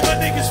is for my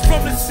niggas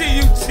from the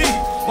CUT,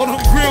 or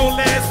them real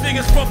ass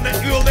niggas from the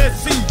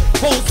LSC.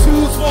 Whole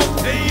tools won't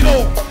pay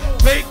though,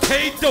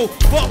 vacato.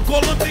 Fuck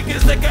all them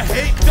niggas that can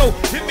hate though.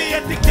 Hit me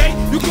at the gate,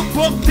 you can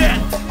fuck that.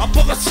 I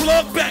fuck a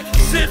slug back,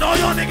 send all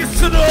y'all niggas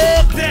to the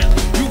hug that.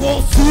 You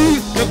won't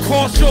see the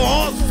cross your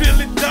arms, feel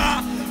it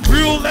die.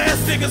 Real ass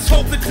niggas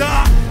hope to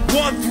die.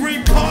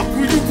 1-3 Park,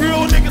 will you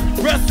real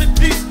niggas rest in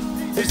peace?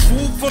 It's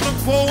food for them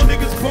poor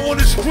niggas born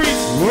in the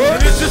streets.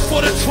 And this is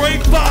for the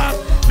trade vibe.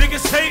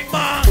 Niggas hate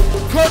mine.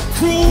 Cut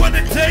crew in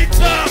the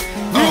daytime.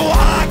 Real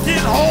high, get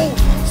home.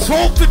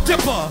 Smoke the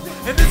dipper.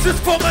 And this is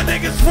for my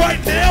niggas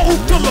right now.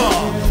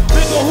 Ookala.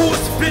 Nigga who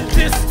has spit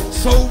this.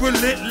 So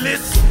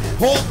relentless.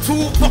 Hold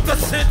 2 fuck a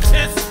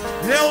sentence.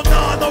 Hell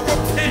nah, no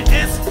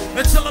repentance.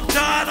 Until I'm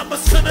dying, I'm a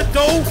sinner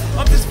though.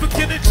 I'm just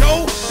beginning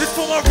Joe. This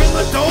for my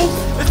real dough.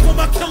 It's for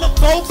my killer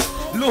folks.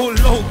 Low,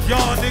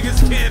 y'all niggas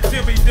can't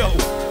hear me though.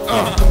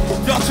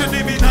 Y'all should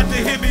need me not to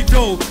hear me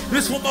though.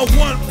 This for my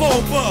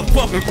 1-4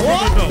 motherfucking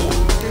criminal.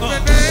 When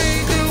an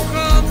angel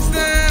comes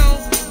down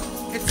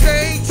and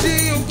takes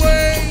you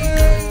away,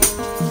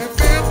 and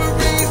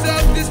memories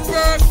of this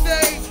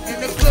birthday in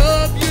the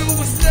club you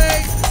will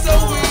stay, so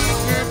we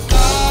can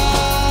fly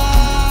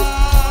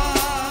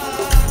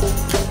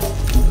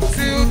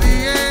till the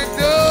end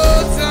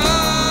of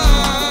time,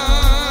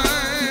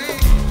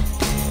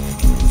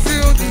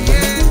 till the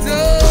end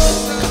of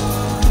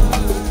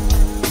time.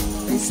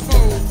 They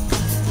smoke.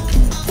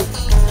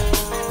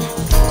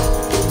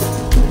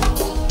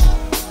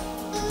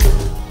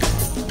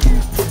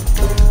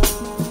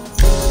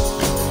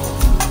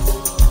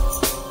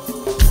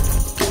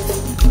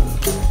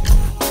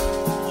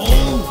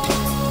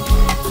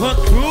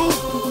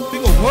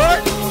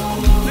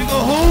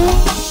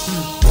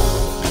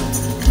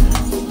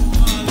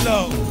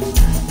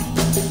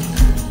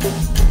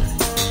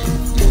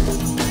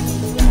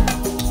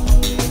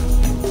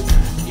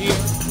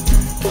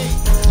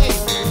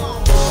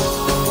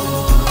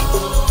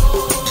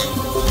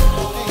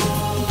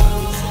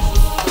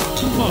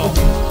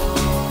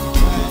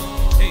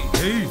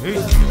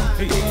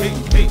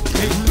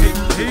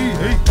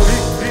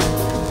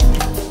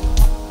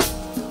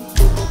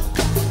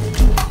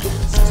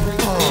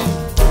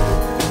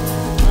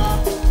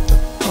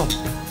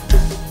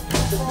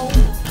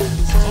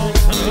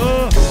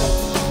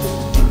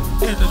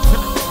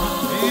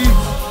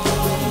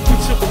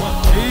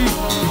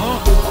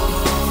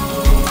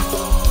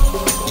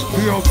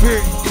 real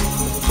big.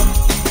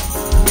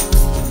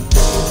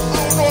 I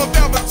don't know if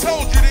I ever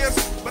told you this,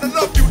 but I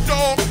love you,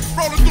 dog.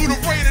 Rolling through the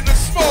rain and the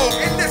smoke.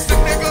 Hey, listen,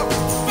 nigga,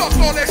 fuck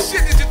all that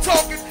shit that you're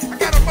talking. I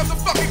got a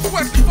motherfucking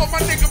question for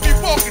my nigga be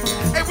walking.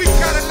 Hey, we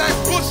kinda like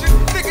pushing,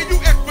 nigga, you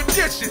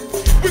expedition.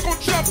 We gon'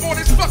 jump on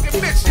this fucking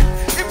mission.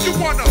 If you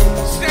wanna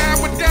shine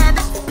with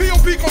diamonds,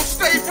 P.O.P. gon'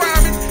 stay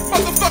rhyming.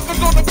 Motherfuckers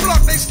on the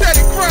block, they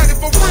steady grinding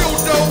for real,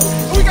 though.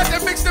 And we got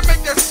that mix to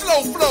make that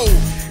slow flow.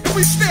 And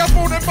we stay up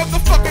on that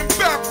motherfucking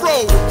back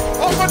road.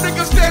 All my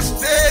niggas that's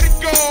dead and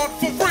gone,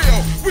 for real.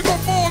 We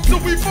gon' mourn till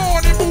we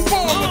mourn and move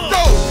on with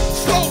those.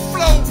 Slow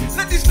flow,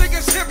 let these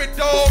niggas hear me,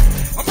 dog.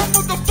 I'm a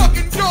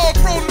motherfucking dog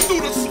rolling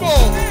through the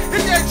small.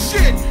 Hit that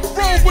shit,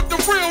 roll with the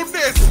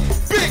realness.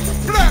 Big,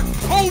 black,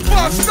 whole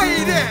bar,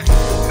 stay there.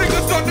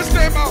 Niggas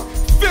understand my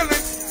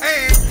feelings,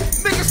 and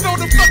niggas know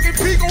the fucking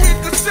P gon' hit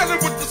the ceiling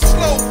with the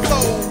slow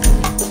flow.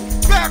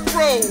 Back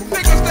road,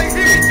 niggas they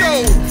here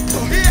though, so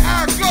here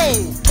I go.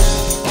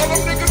 All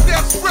them niggas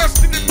that's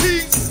resting in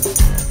peace.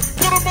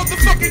 For the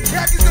motherfucking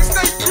khakis that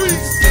stay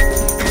greased.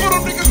 And for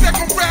them niggas that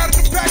gon' ride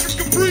in the pack of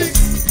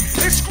Caprice.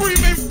 They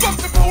screaming, fuck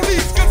the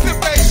police, cause if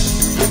they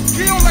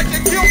kill like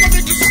they kill my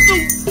nigga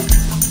Snoop.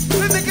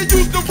 The nigga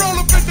used to roll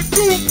up in the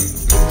coop.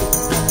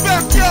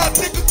 Backyard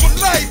niggas for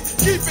life,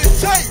 keep it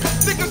tight.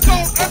 Niggas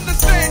don't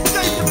understand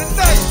day from the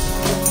night.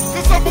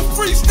 Cause I'm a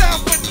freestyle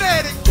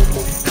fanatic.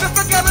 And if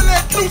I gotta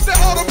let loose that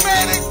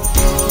automatic,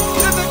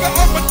 then nigga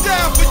I'ma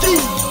die for you.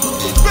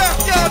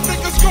 Backyard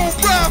niggas gon'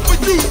 ride for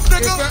you,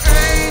 nigga. If an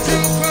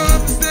angel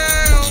comes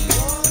down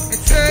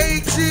and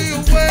takes you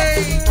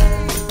away,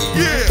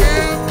 Yeah.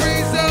 and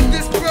brings up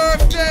this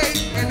birthday,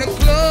 and the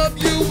club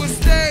you will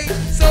stay,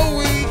 so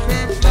we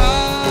can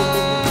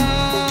fly.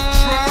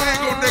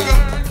 Triangle, nigga.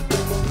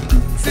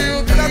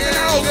 Till the Nothing end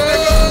else,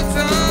 of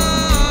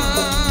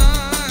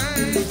time.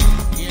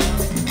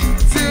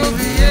 Till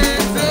the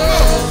end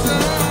of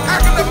time. I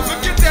can never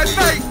forget that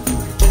night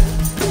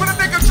when a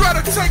nigga try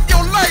to take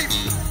your life.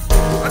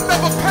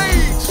 Another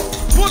page,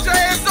 pulled your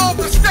ass off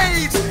the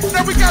stage.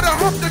 Now we gotta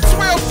hump the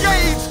 12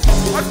 gauge.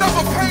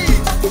 Another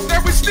page,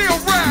 now we still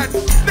ride.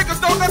 Niggas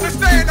don't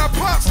understand, our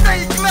pop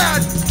stay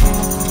glad.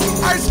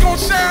 Ice gon'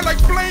 shine like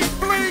bling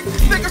bling.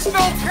 Niggas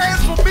no cash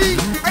for me,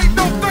 ain't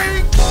no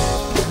thing.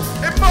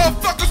 And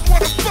motherfuckers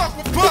wanna fuck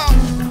with pop.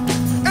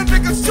 And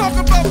niggas talk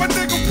about my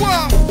nigga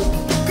Wop.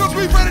 Cause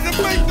we ready to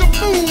make the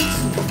moves.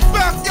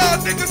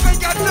 Backyard niggas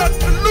ain't got nothing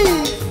to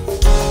lose.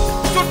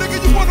 So nigga,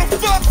 you wanna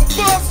fuck with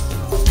us?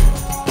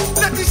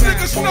 Let these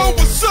niggas know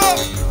what's up.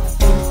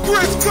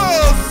 Chris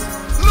Cuz,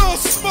 Lil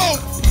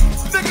Smoke.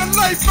 Nigga,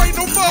 life ain't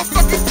no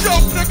motherfucking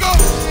joke, nigga.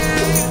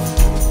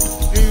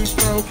 These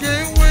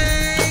broken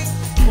wings,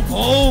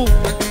 Oh,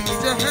 I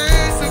need your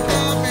hands to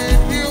come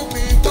and heal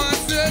me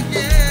once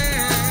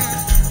again,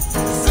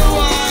 so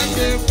I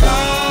can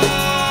fly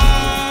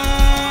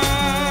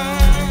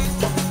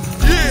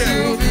Yeah.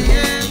 till the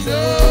end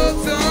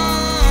of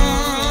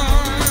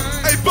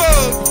time. Hey,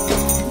 Bug.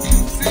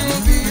 Till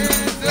the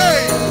end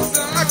Hey, of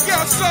time. I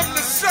got something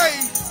to say.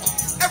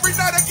 Every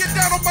night I get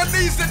down on my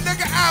knees and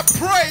nigga, I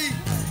pray.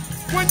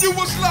 When you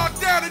was locked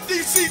down in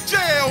DC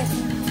jail,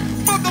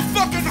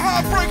 motherfucking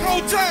Heartbreak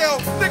Hotel.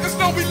 Niggas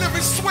know we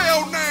living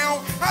swell now.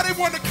 How they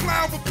wanna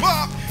clown with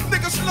pop?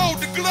 Niggas load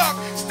the Glock,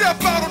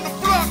 step out on the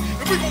block,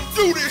 and we gon'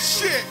 do this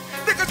shit.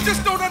 Niggas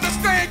just don't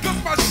understand cause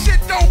my shit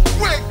don't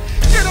quit.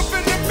 Get up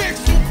in the mix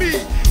with me.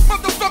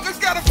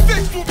 Motherfuckers gotta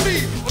fix with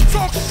me or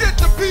talk shit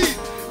to me.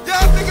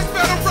 Y'all niggas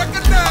better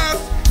recognize.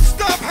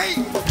 Stop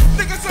hating.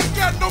 Niggas ain't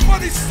got no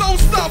money, so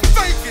stop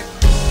faking.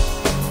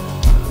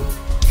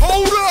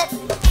 Hold up,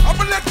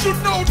 I'ma let you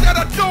know that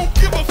I don't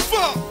give a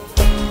fuck.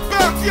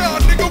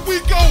 Backyard, nigga, we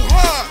go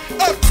hard.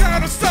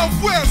 Uptown or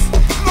Southwest,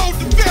 load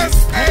the vest,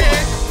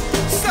 and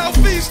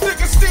Southeast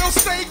niggas still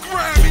stay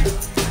grimy.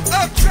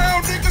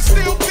 Uptown niggas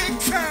still big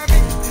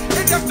timing.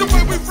 And that's the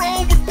way we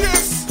roll with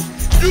this.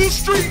 U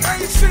Street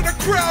ain't seen a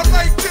crowd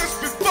like this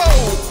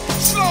before.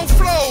 Slow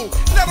flow,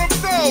 let them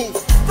know.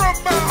 From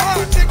my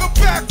heart, nigga,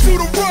 back to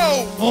the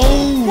road.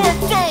 oh, One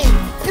phone,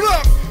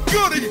 plug,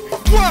 goody,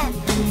 wop.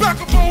 Back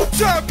up on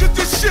top, cause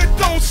this shit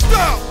don't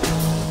stop.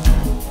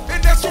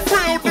 And that's for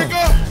real,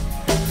 nigga.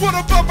 What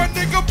about my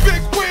nigga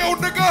Big Will,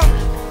 nigga?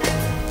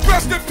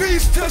 Rest in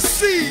peace to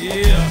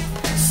C. yeah.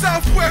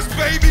 Southwest,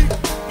 baby.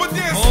 But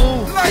this,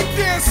 like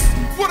this.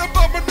 What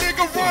about my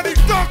nigga Ronnie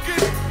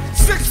Duncan?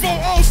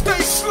 640,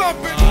 stay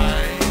slumping.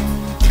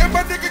 And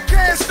my nigga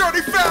Cash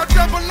 35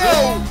 double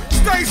O.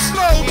 Stay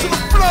slow to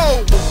the flow.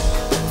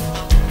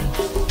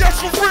 That's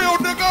for real,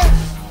 nigga.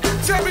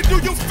 Tell me, do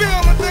you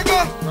feel it,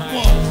 nigga?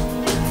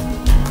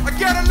 I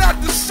got a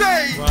lot to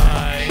say.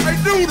 Hey,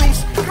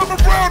 Noodles, come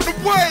around the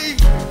way.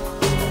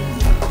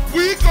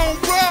 We gon'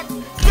 rock,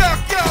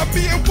 back out,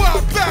 me and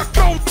Wild back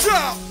on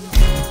top.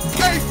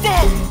 Hey,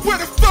 Funk, where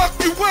the fuck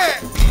you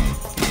at?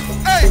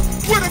 Hey,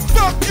 where the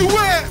fuck you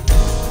at?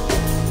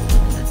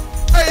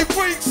 Hey,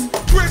 Winks,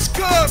 Chris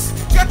Cuz,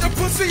 got the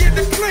pussy in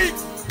the clique.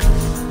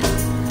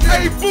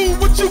 Hey, Boo,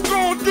 what you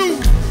gon' do?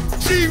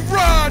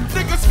 G-Rod,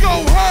 niggas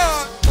go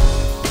hard.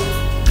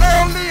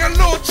 Early and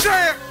Lil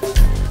Champ.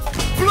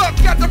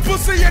 Chuck got the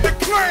pussy in the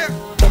clan.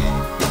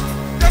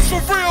 That's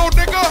for real,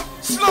 nigga.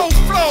 Slow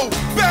flow,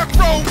 back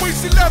row, we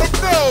should let them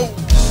know.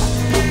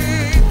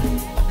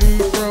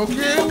 These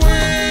broken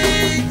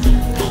wings,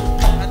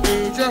 I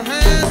need your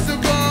hands to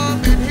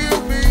come and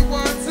heal me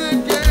once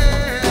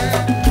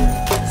again,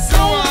 so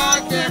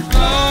I can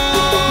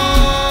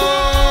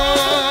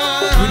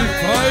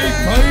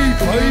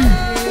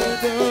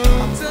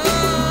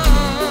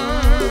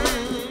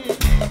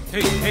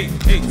Hey,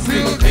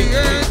 till the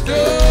end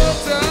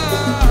of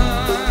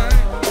time.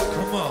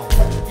 come on.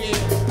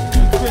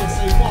 Chris,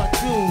 say 1,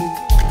 2.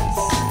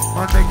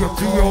 My nigga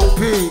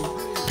P.O.P.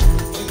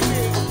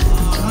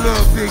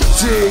 Lil Big G.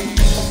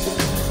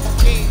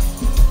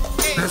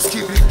 Let's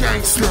keep it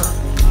gangster.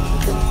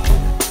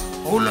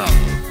 Hold up.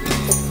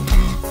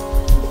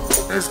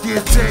 Let's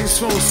get James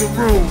for some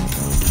room.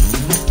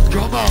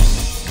 Come on.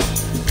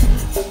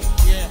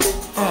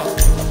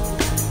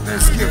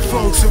 Let's give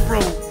folks some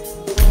room.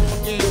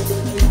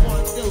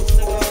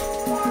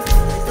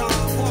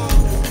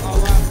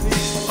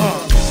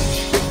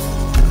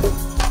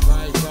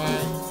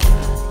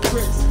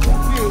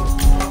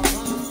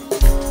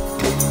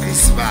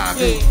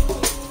 Hey.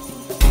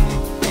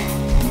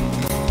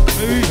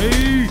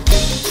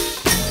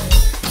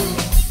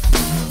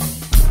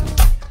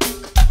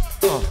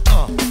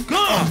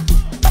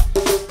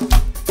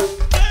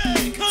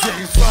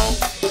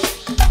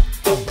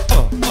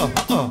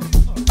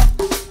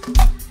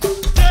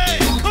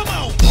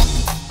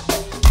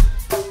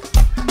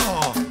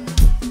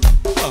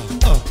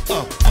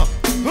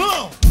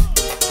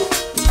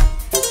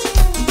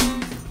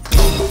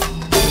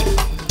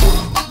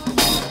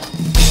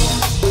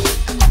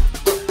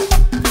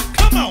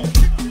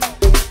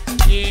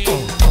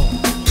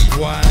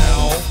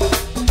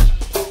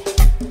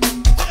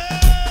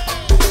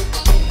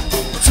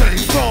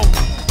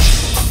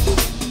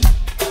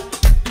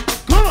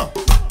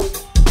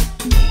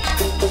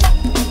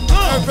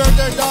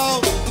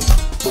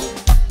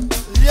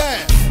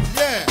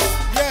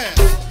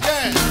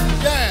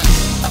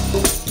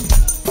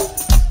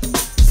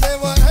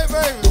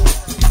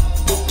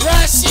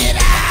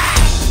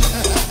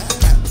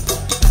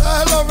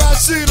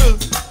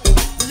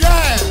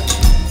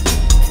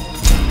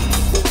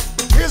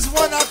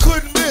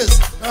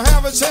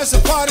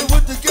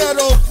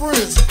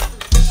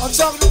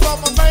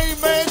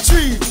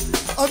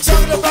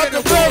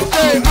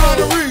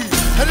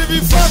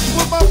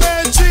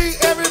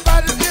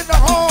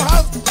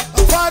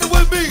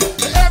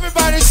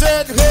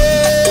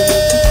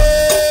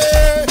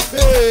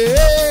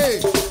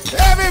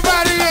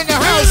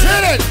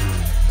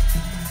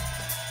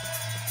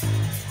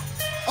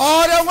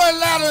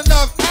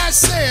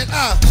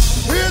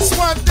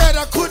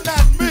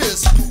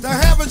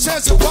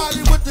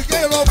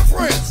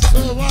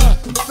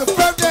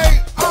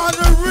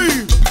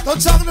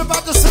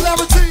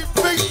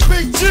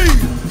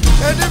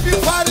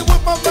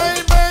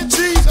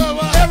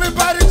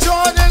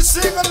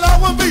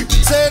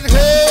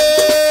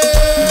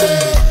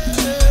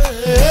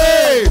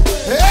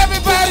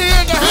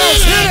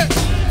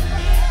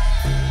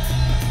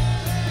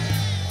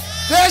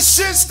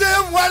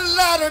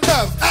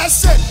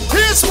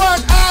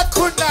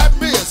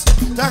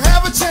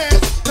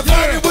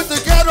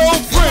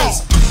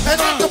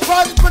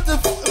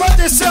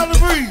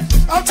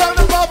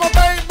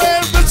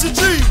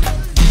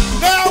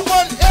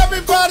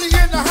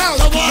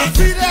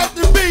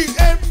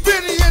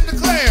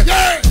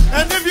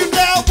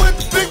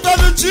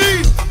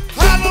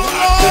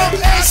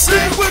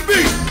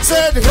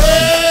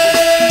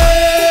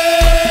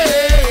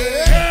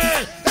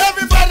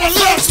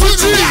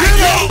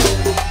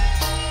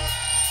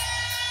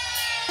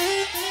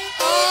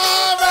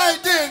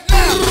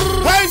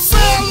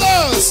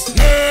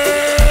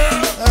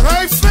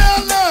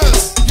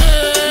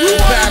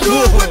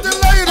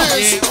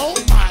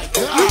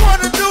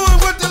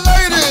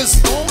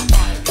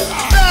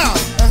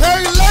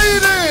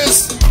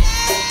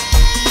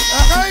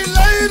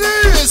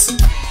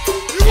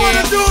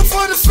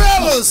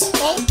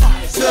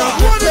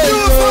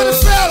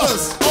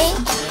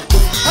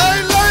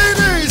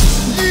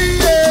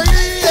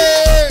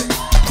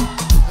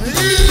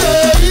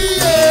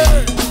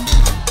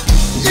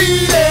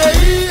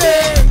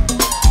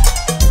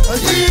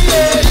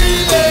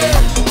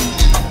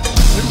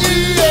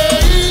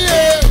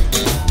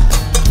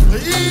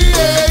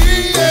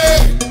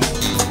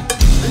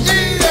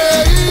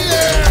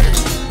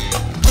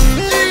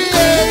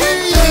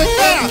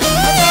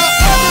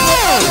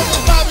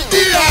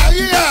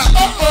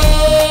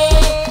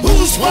 Who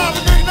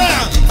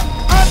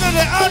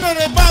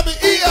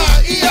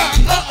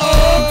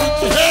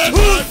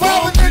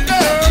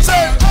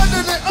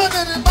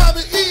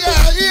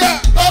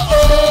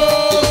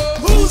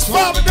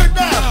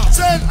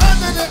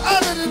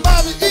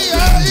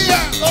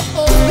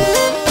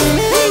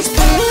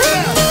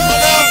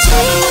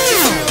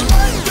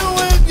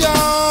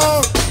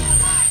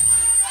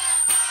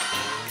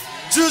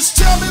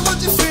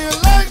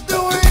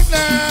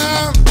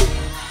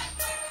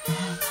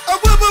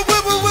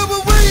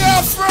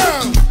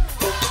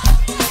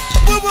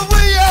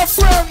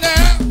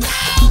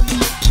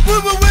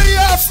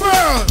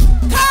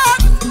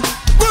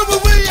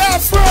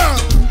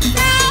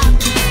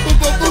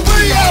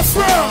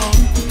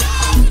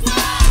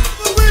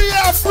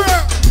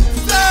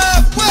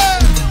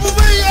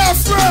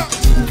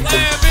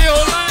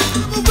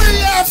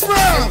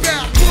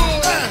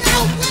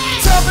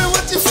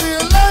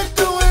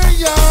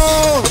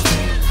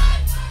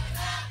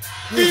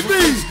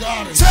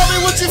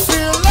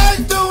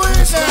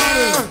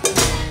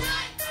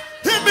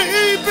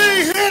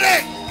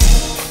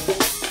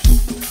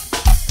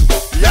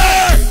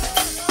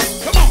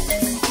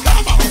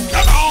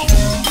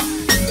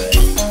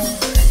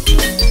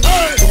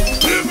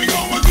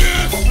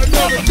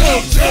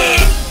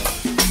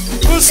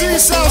We'll see you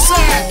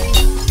Southside.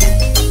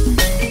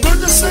 Good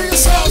to see you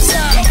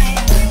Southside.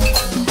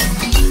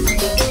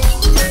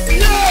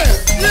 Yeah,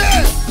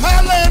 yeah.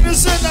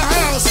 Highlanders in the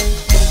house.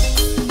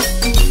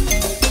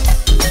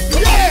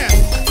 Yeah.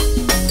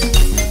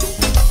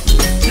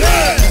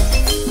 Yeah.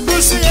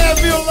 We'll see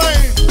Avenue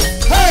Lane.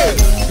 Hey,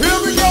 here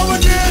we go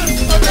again.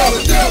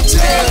 Another Def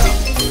Jam.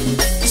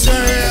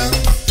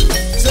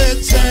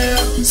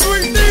 Jam.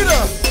 Sweet Nita.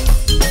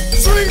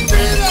 Sweet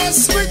Nita.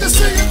 Sweet to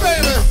see you,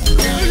 baby.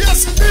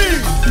 Yes,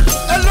 indeed.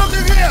 And look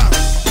at here.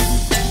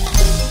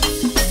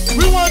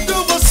 We want to do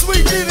for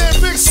Sweet Nita and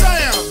Big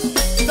Sam.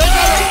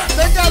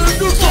 They got a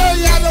new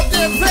girl out up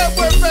there in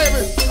Petworth,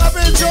 baby. Up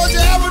in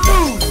Georgia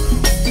Avenue.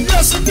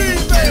 Yes, indeed,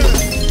 baby.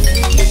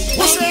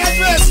 What's the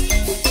address?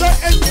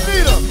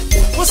 Nita.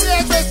 What's the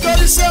address?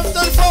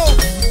 3734.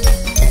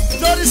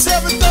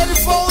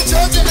 3734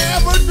 Georgia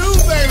Avenue,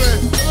 baby.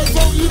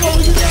 You know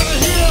you gotta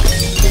hear.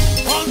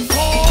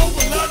 1-4,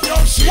 we love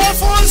your shit.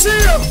 1-4 is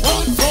here.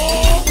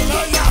 1-4, we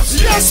love your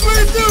shit. Yes, we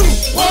do.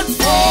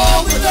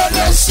 1-4, we love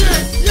that shit.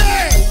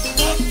 Yeah.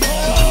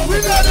 1-4, We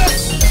love that.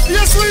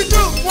 Yes, we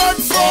do.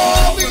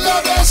 1-4, we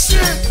love that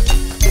shit.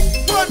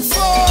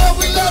 1-4,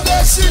 we love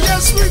that shit.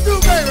 Yes, we do,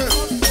 baby.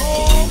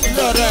 1-4, we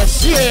love that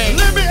shit.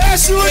 Let me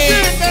ask you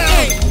again now.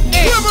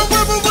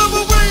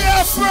 Where you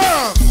at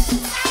from?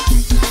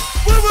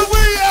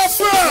 Where you at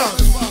from?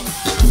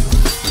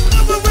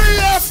 Where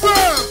you at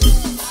from?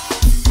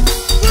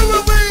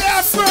 Where you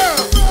at from?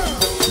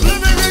 Let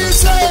me hear you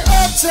say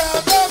uptown,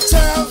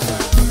 uptown.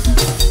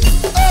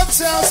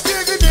 Uptown,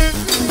 skiggity.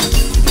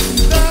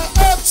 Now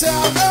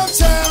uptown,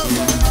 uptown.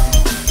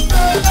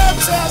 Now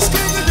uptown,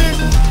 skiggity.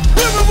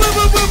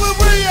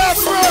 Where you at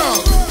from?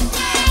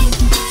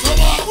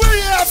 Where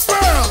you at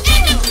from?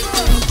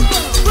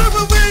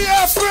 Where you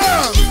at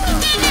from?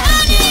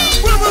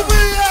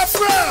 Where you at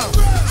from?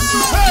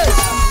 Hey,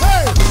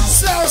 hey,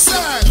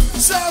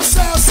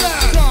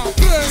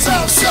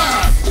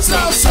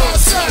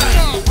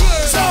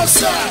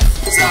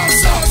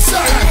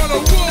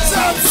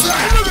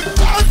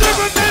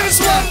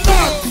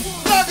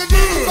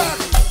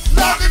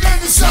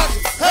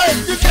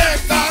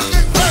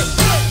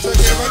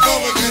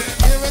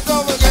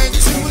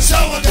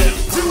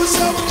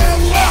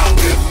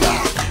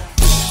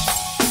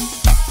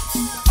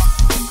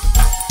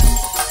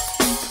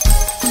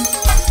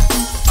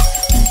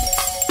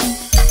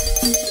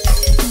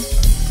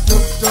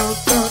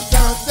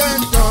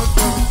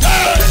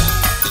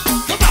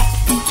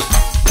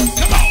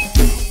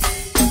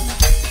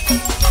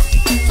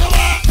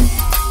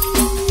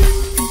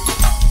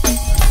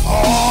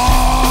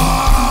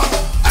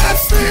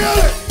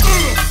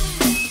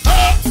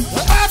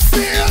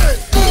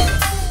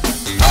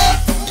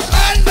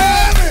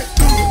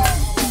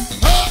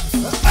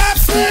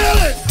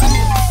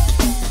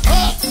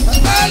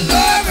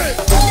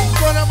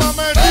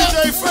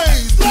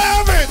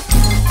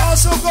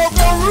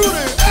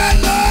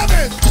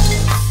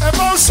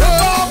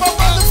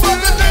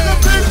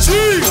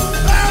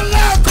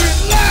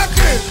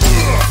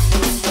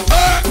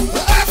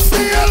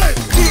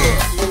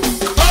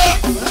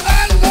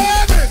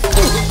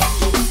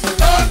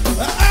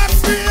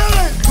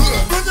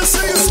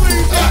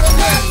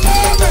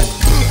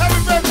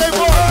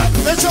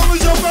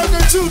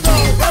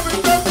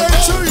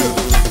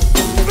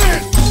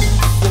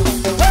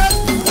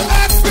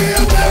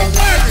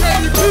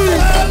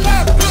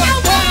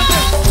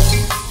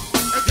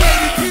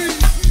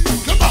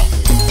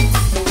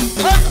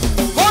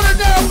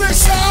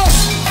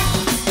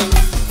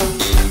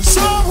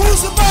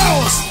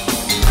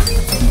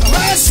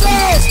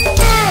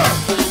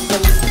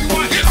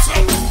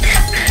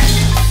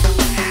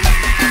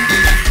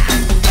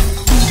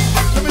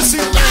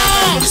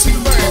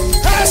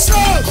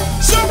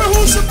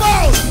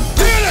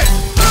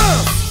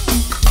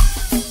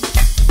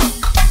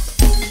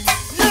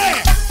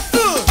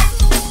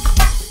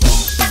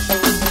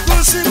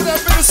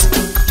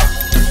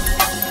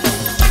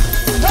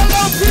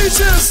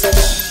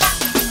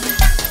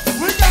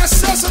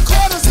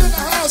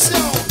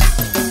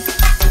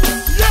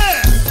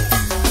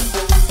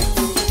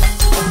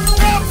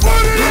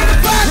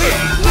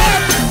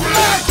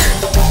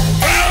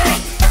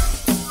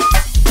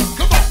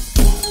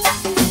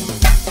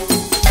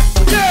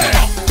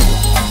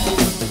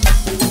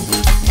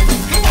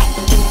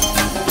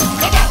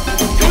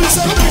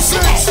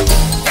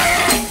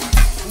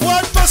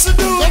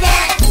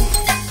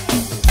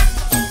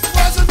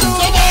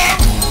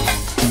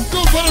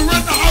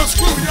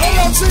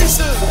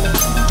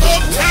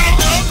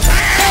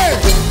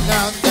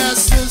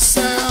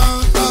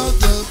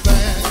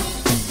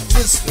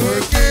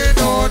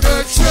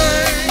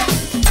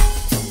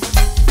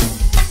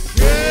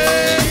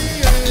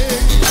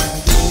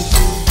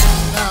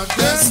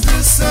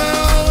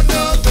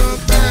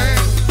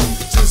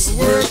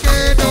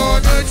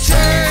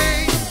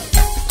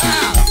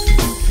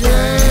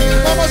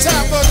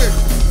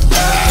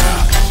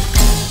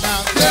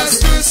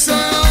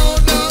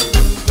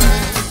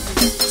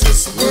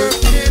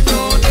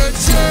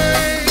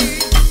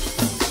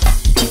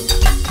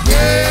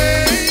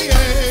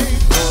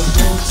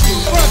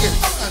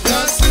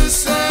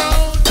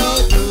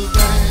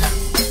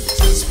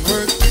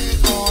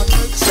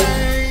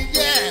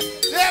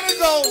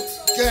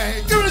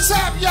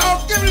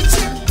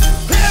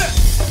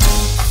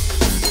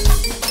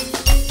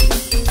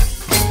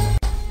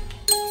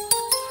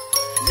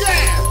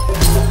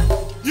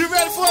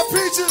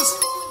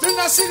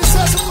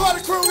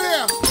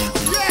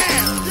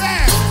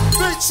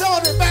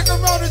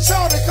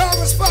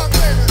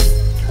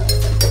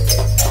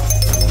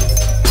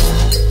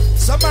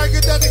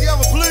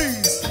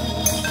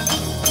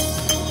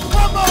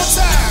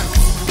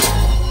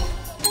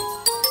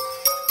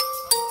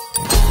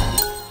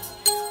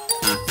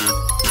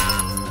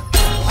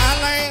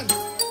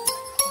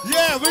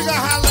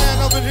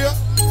 in here.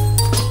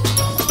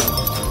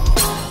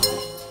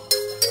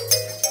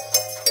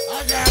 I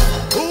got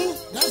it. Who?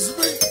 That's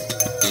me.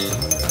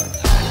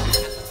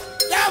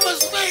 That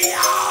was me,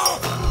 y'all.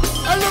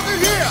 And look at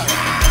here.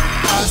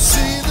 I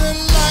see the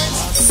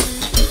lights.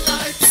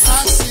 I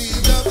see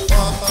the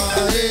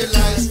party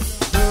lights.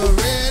 The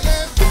red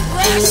and blue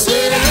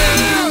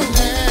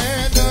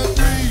and the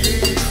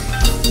green.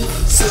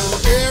 So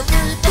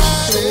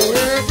everybody,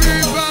 let's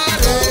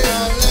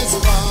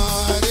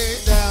party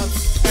down.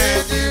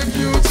 And if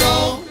you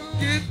don't,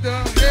 get the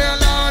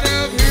hell out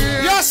of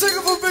here. Y'all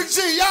singing for Big G.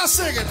 Y'all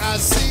singing. I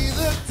see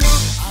the lights.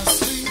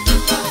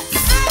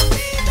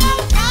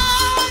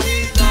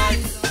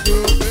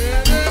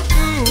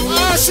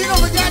 Oh, she done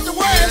forgot the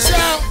words,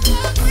 y'all.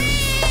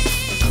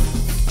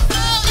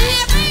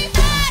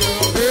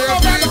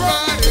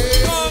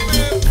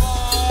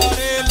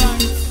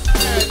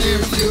 And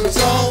if you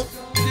don't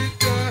get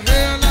the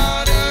hell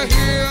out of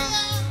here,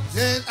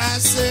 then I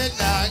said,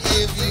 now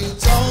if you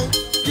don't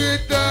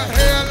get the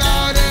hell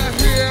out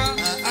of here,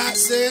 I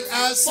said,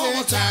 now if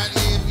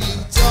you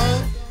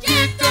don't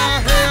get the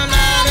hell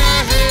out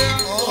of here,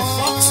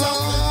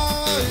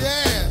 oh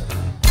yeah,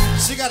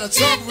 she got a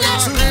tongue ring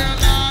too. You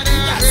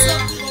got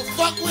something to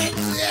fuck with,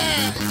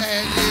 yeah.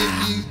 And if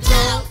you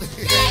don't get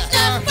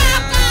the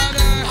fuck out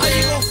of here, how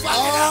you gonna fuck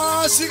it up?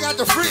 Oh, she got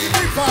the freaky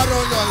me part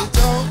on you.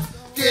 Don't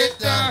get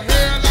the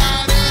hell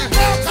out of here.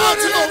 Put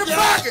it in the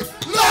pocket.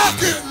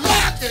 Lock it,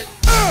 lock it.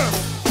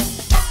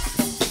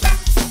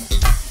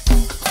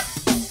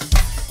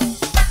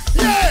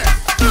 Yeah.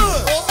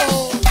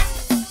 Uh-oh.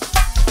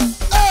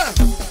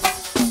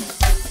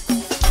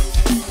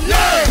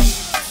 Yeah.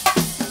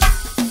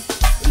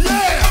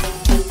 Yeah.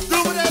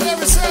 Doing that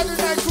every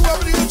Saturday night. Come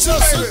over to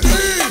YouTube, baby.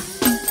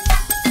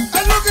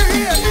 And look at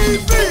here,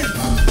 EB.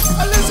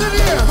 And listen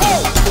here. Ho,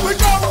 we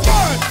go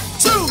 1,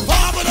 2.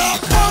 Pop it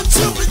up. 1,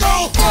 2. We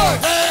go 1,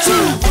 2.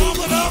 Pop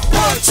it up.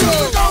 1, 2.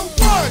 We go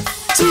 1,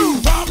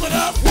 2. Pop it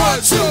up.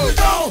 1, 2. We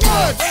go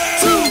 1,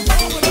 2.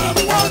 Pop it up.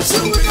 1,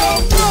 2. We go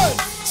 1,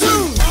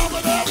 2. Pop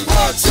it up.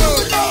 1, 2.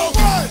 We go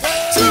 1,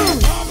 2.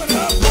 Pop it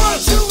up. 1,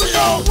 2. We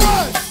go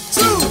 1,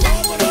 2.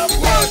 Pop it up. 1,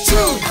 2.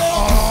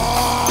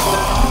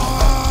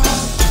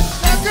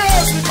 Now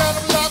girls, we got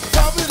 'em locked.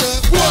 Pop it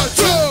up. 1,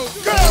 2.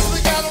 Girls, we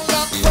got 'em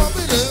locked. Pop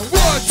it up.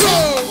 1,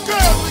 2.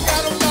 Girls, we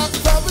got 'em locked.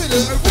 Pop it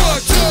up. 1,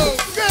 2.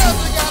 Girls,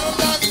 we got 'em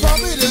locked.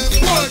 Pop it up.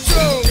 1,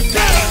 2.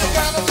 Girls, we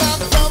got 'em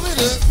locked. Pop it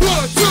up.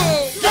 1, 2.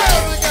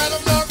 Girls, we got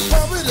 'em locked.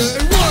 Pop it up.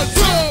 1,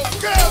 2.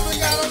 Girls, we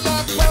got 'em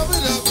locked. Pop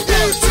it up.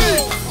 1, 2.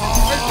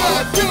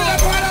 Give me that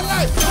part of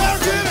life. I'll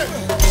get it.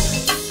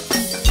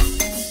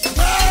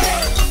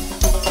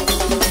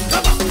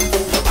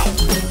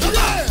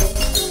 Yeah.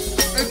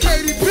 And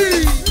KDP.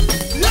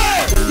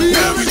 Yeah.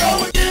 Here we go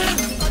again.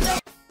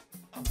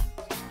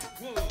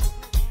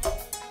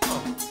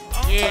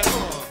 Yeah.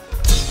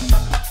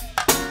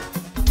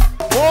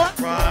 What?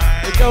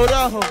 Right. Hey, yo,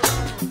 though.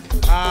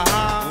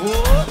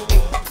 What?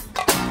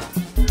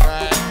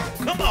 Right.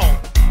 Come on.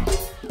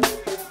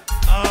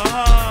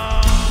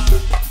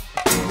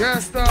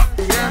 Fiesta,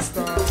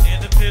 fiesta,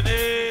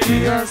 Independent.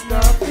 fiesta,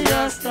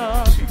 fiesta,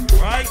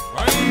 Right.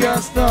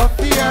 fiesta,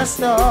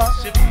 fiesta,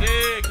 Shit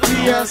there. Come on.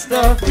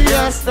 fiesta,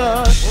 fiesta,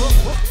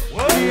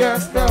 What?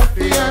 fiesta,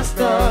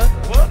 fiesta,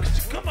 What?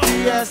 Come on.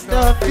 fiesta,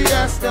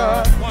 fiesta,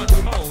 One,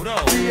 hold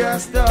on.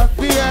 fiesta,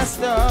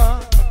 fiesta.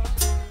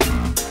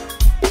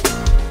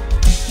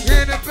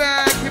 In the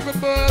bag, keep it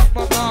buzz,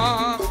 my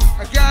mom.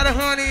 I got a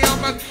honey,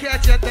 I'ma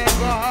catch at that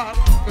bar.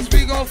 Cause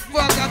we gon'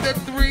 fuck after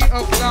 3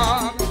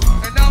 o'clock.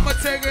 And I'ma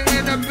take her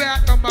in the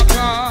back of my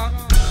car.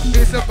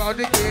 It's about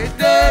to get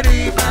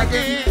dirty back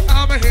in.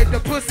 I'ma hit the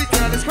pussy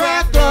till it's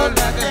cracked up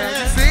like a have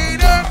you seen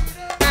her?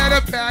 At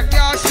a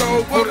backyard show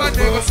with my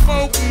nigga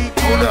Smokey.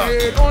 Get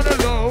head on the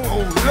low.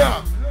 Hold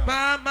up.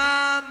 My.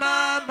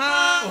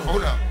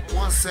 Hold up.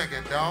 1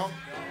 second, dog.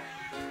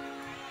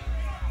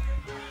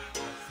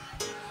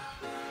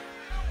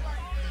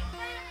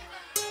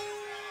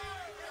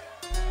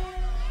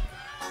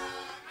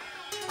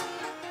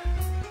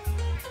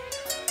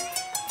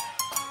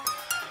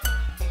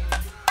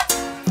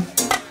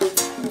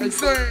 Hey,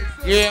 sir.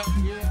 Yeah.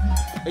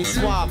 Hey,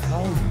 Swab.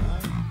 Hey,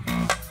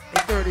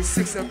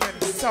 36 a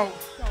minute, so.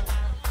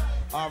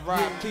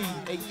 R.I.P.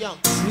 Hey, Young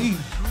T.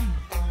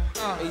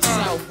 Hey,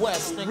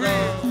 Southwest, nigga.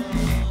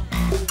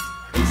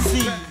 Hey,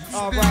 C.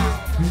 Alright.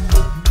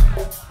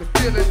 The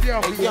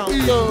Philadelphia.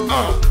 Hey, Young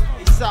Thug.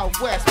 Hey,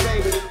 Southwest,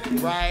 baby.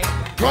 Right.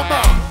 Come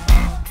on.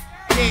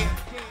 Hey,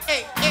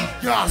 hey, hey.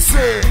 Y'all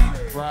say,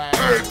 Right.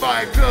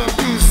 everybody come,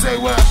 you say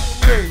what?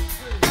 Hey,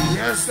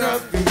 fiesta,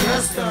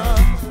 fiesta.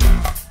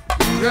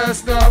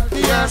 Fiesta,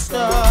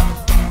 fiesta,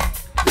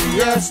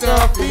 fiesta,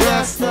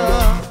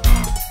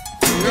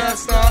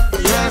 fiesta,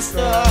 fiesta,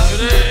 fiesta,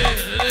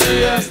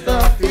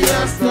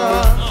 fiesta,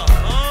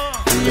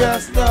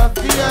 fiesta,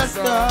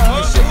 fiesta,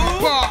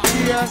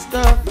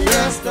 fiesta,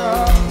 fiesta.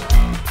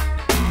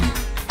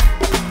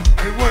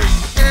 Hey, wait.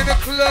 In the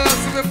club,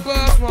 sipping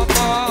buzz, my mom.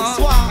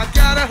 I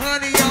got a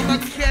honey, I'ma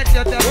catch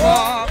at that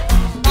bar.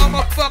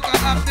 I'ma fuck fuck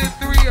her up to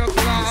 3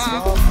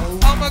 o'clock.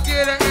 I'ma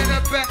get her in the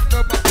back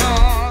of my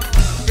car.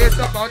 It's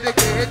about to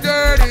get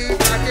dirty,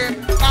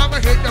 I'ma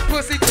hit the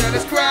pussy till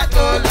it's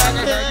crackle like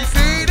a dirty.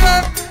 See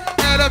them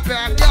at the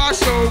backyard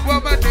show,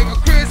 but my nigga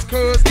Chris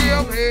Cuz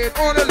give head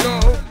on the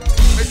low.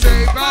 They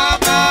say my,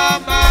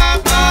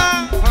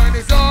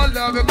 honey's all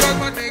love it 'cause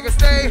my niggas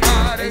stay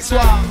high. They say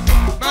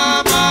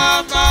my,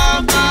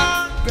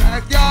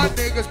 backyard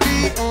niggas be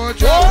on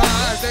dry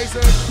highs. They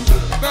say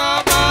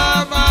my,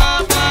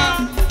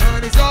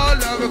 honey's all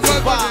love it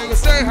 'cause my niggas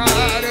stay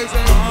high. They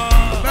say my.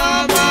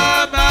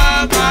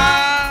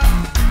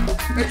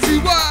 And see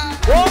why?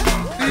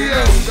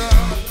 Fiesta.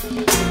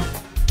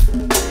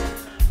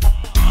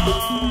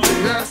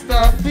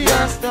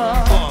 Fiesta.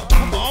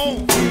 Come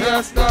on.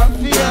 Fiesta.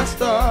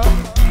 Fiesta.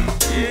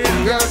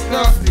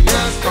 Fiesta.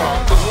 Fiesta.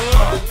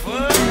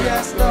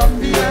 Fiesta.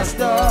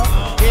 Fiesta.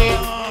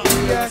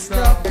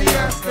 Fiesta.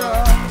 Fiesta.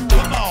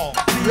 Come on.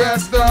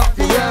 Fiesta.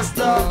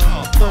 Fiesta.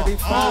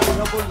 35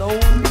 double O.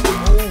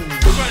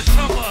 Fresh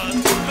summer,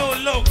 no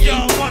low,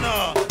 y'all wanna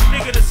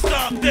nigga to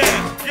stop that.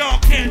 Y'all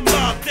can't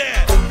top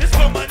that. It's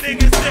for my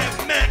niggas that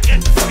Mac at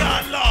the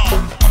Skylar.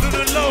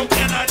 Little low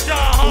and I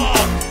die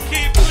hard.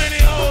 Keep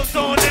plenty hoes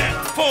on that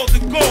for the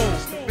gold.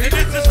 And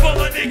this is for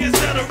my niggas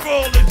that'll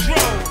roll and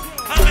drove.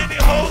 How many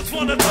hoes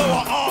wanna throw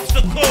her off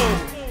the cold?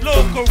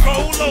 Local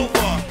roll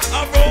over.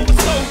 I roll with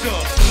soldier.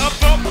 I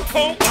bump the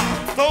coke,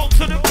 throw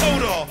to the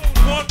coda.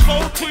 1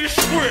 4 to your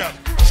script.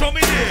 Show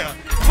me there.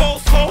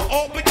 Post hole,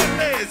 open your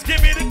legs,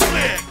 give me the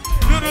click.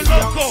 Little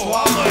loco,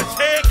 how much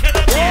head can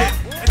I get?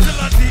 Until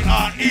I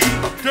D.R.E.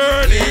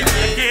 dirty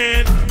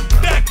again.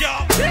 Back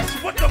y'all, bitch,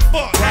 what the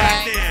fuck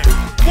happening?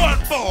 1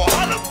 4,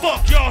 how the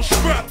fuck y'all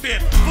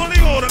strapping? Fully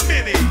order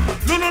mini,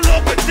 little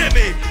loco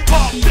Jimmy.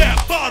 Pop that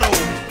bottle,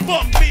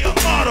 fuck me a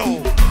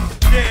model.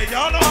 Yeah,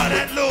 y'all know how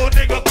that little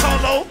nigga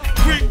Polo.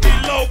 Creep me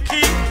low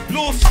key,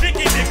 little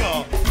sticky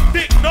nigga.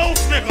 Big nose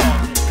nigga,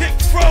 big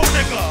fro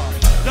nigga.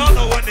 Y'all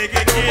know what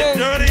nigga get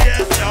dirty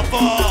as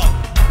ever.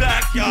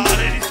 Backyard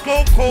and he's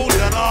go cold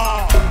at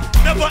all.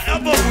 Never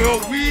ever will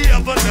we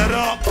ever let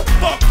up.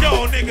 Fuck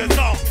y'all niggas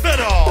off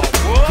better.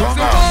 It's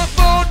a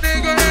 1-4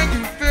 nigga and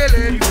you feel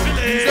it.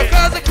 It's a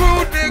cousin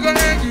crew nigga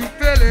and you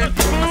feel it.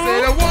 I say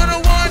the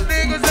 101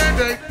 niggas and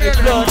they feel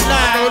it.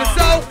 I know the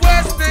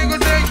Southwest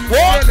niggas and you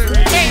feel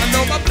it. I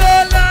know my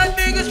bloodline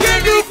niggas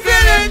and you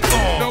feel it. I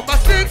know my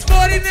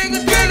 640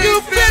 niggas and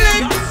you feel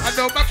it. I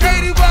know my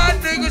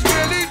KDY niggas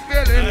really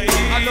feel it.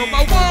 I know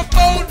my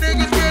 1-4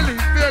 niggas really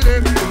feel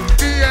it.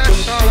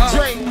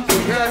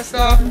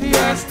 Fiesta,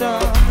 Fiesta,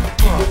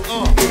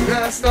 Fiesta,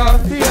 Fiesta,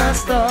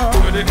 Fiesta,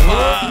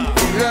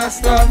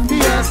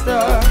 Fiesta,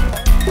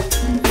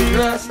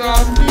 Fiesta, Fiesta,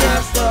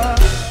 Fiesta,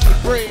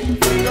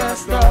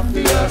 Fiesta,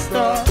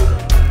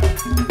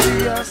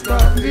 Fiesta,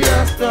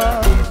 Fiesta,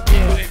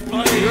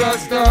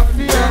 Fiesta, Fiesta,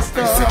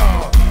 Fiesta.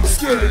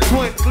 Skid it,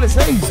 twinkles,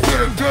 hey,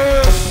 skid it,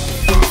 girl.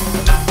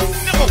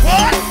 Nigga,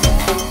 what?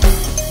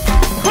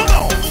 Come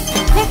on,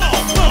 come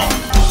on, come on.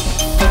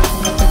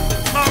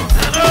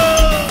 Montana.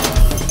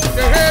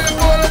 They're headed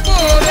for the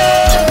border.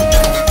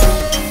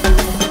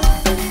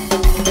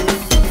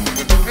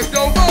 And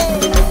Domo,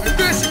 and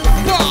Michigan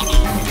Pop,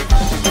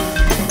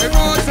 and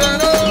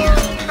Montana.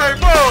 Hey,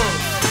 boy.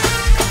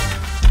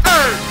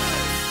 Hey,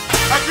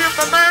 I get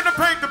my man to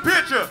paint the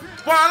picture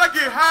while I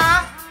get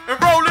high and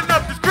rolling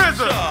up this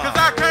grizzle. Cause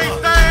I can't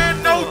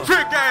stand no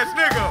trick ass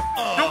nigga.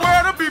 The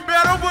world will be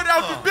better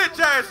without you bitch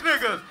ass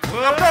niggas.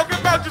 I'm talking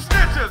about you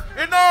snitches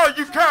and all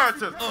you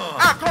characters.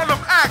 I call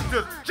them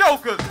actors,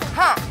 jokers.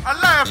 Ha, I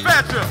laugh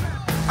at you.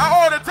 I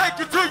ought to take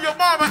you to your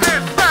mama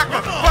and smack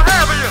her for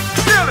having you.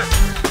 Steal it.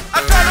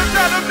 I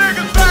tell them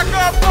niggas back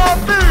up on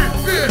me.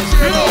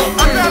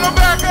 I tell them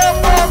back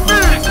up on me.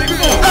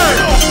 Hey,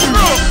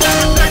 look,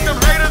 shake them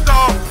haters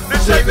off.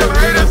 Then shake them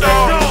haters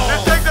off. Then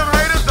shake them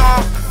haters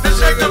off. Then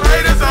shake them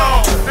haters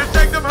off. Then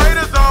shake them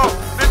haters off.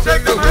 Then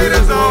shake them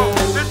haters off.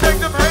 Then shake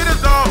them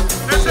haters off.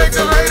 Then shake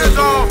them haters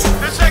off.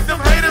 Then shake them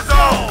haters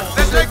off.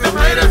 Then shake them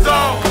haters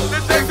off.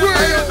 Then shake them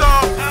haters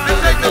off. Then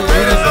shake them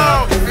haters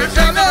off. Then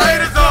shake them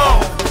haters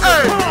off.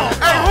 Hey,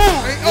 hey, who?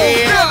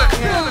 Kill it.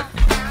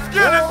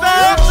 Kill it,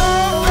 son.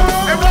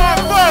 And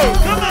 1-4.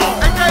 Come on.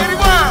 And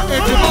KDY.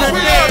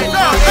 We up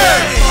top.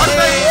 Hey, I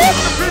say,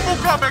 the people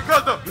coming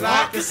cause the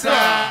Block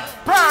inside.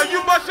 proud you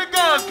bust your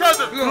guns cause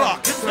the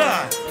Block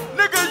inside.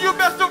 nigga you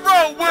best the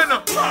road winner.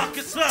 Block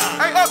inside.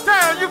 Hey,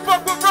 uptown you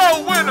fuck with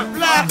road winner.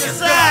 Block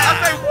inside. I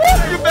say,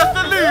 whoop, you best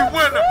the lead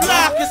winner.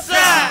 Block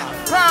inside.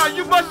 Proud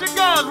you bust your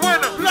guns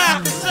winner. Block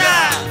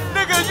inside.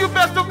 Nigga you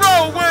best the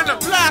road winner.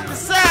 Block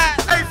inside.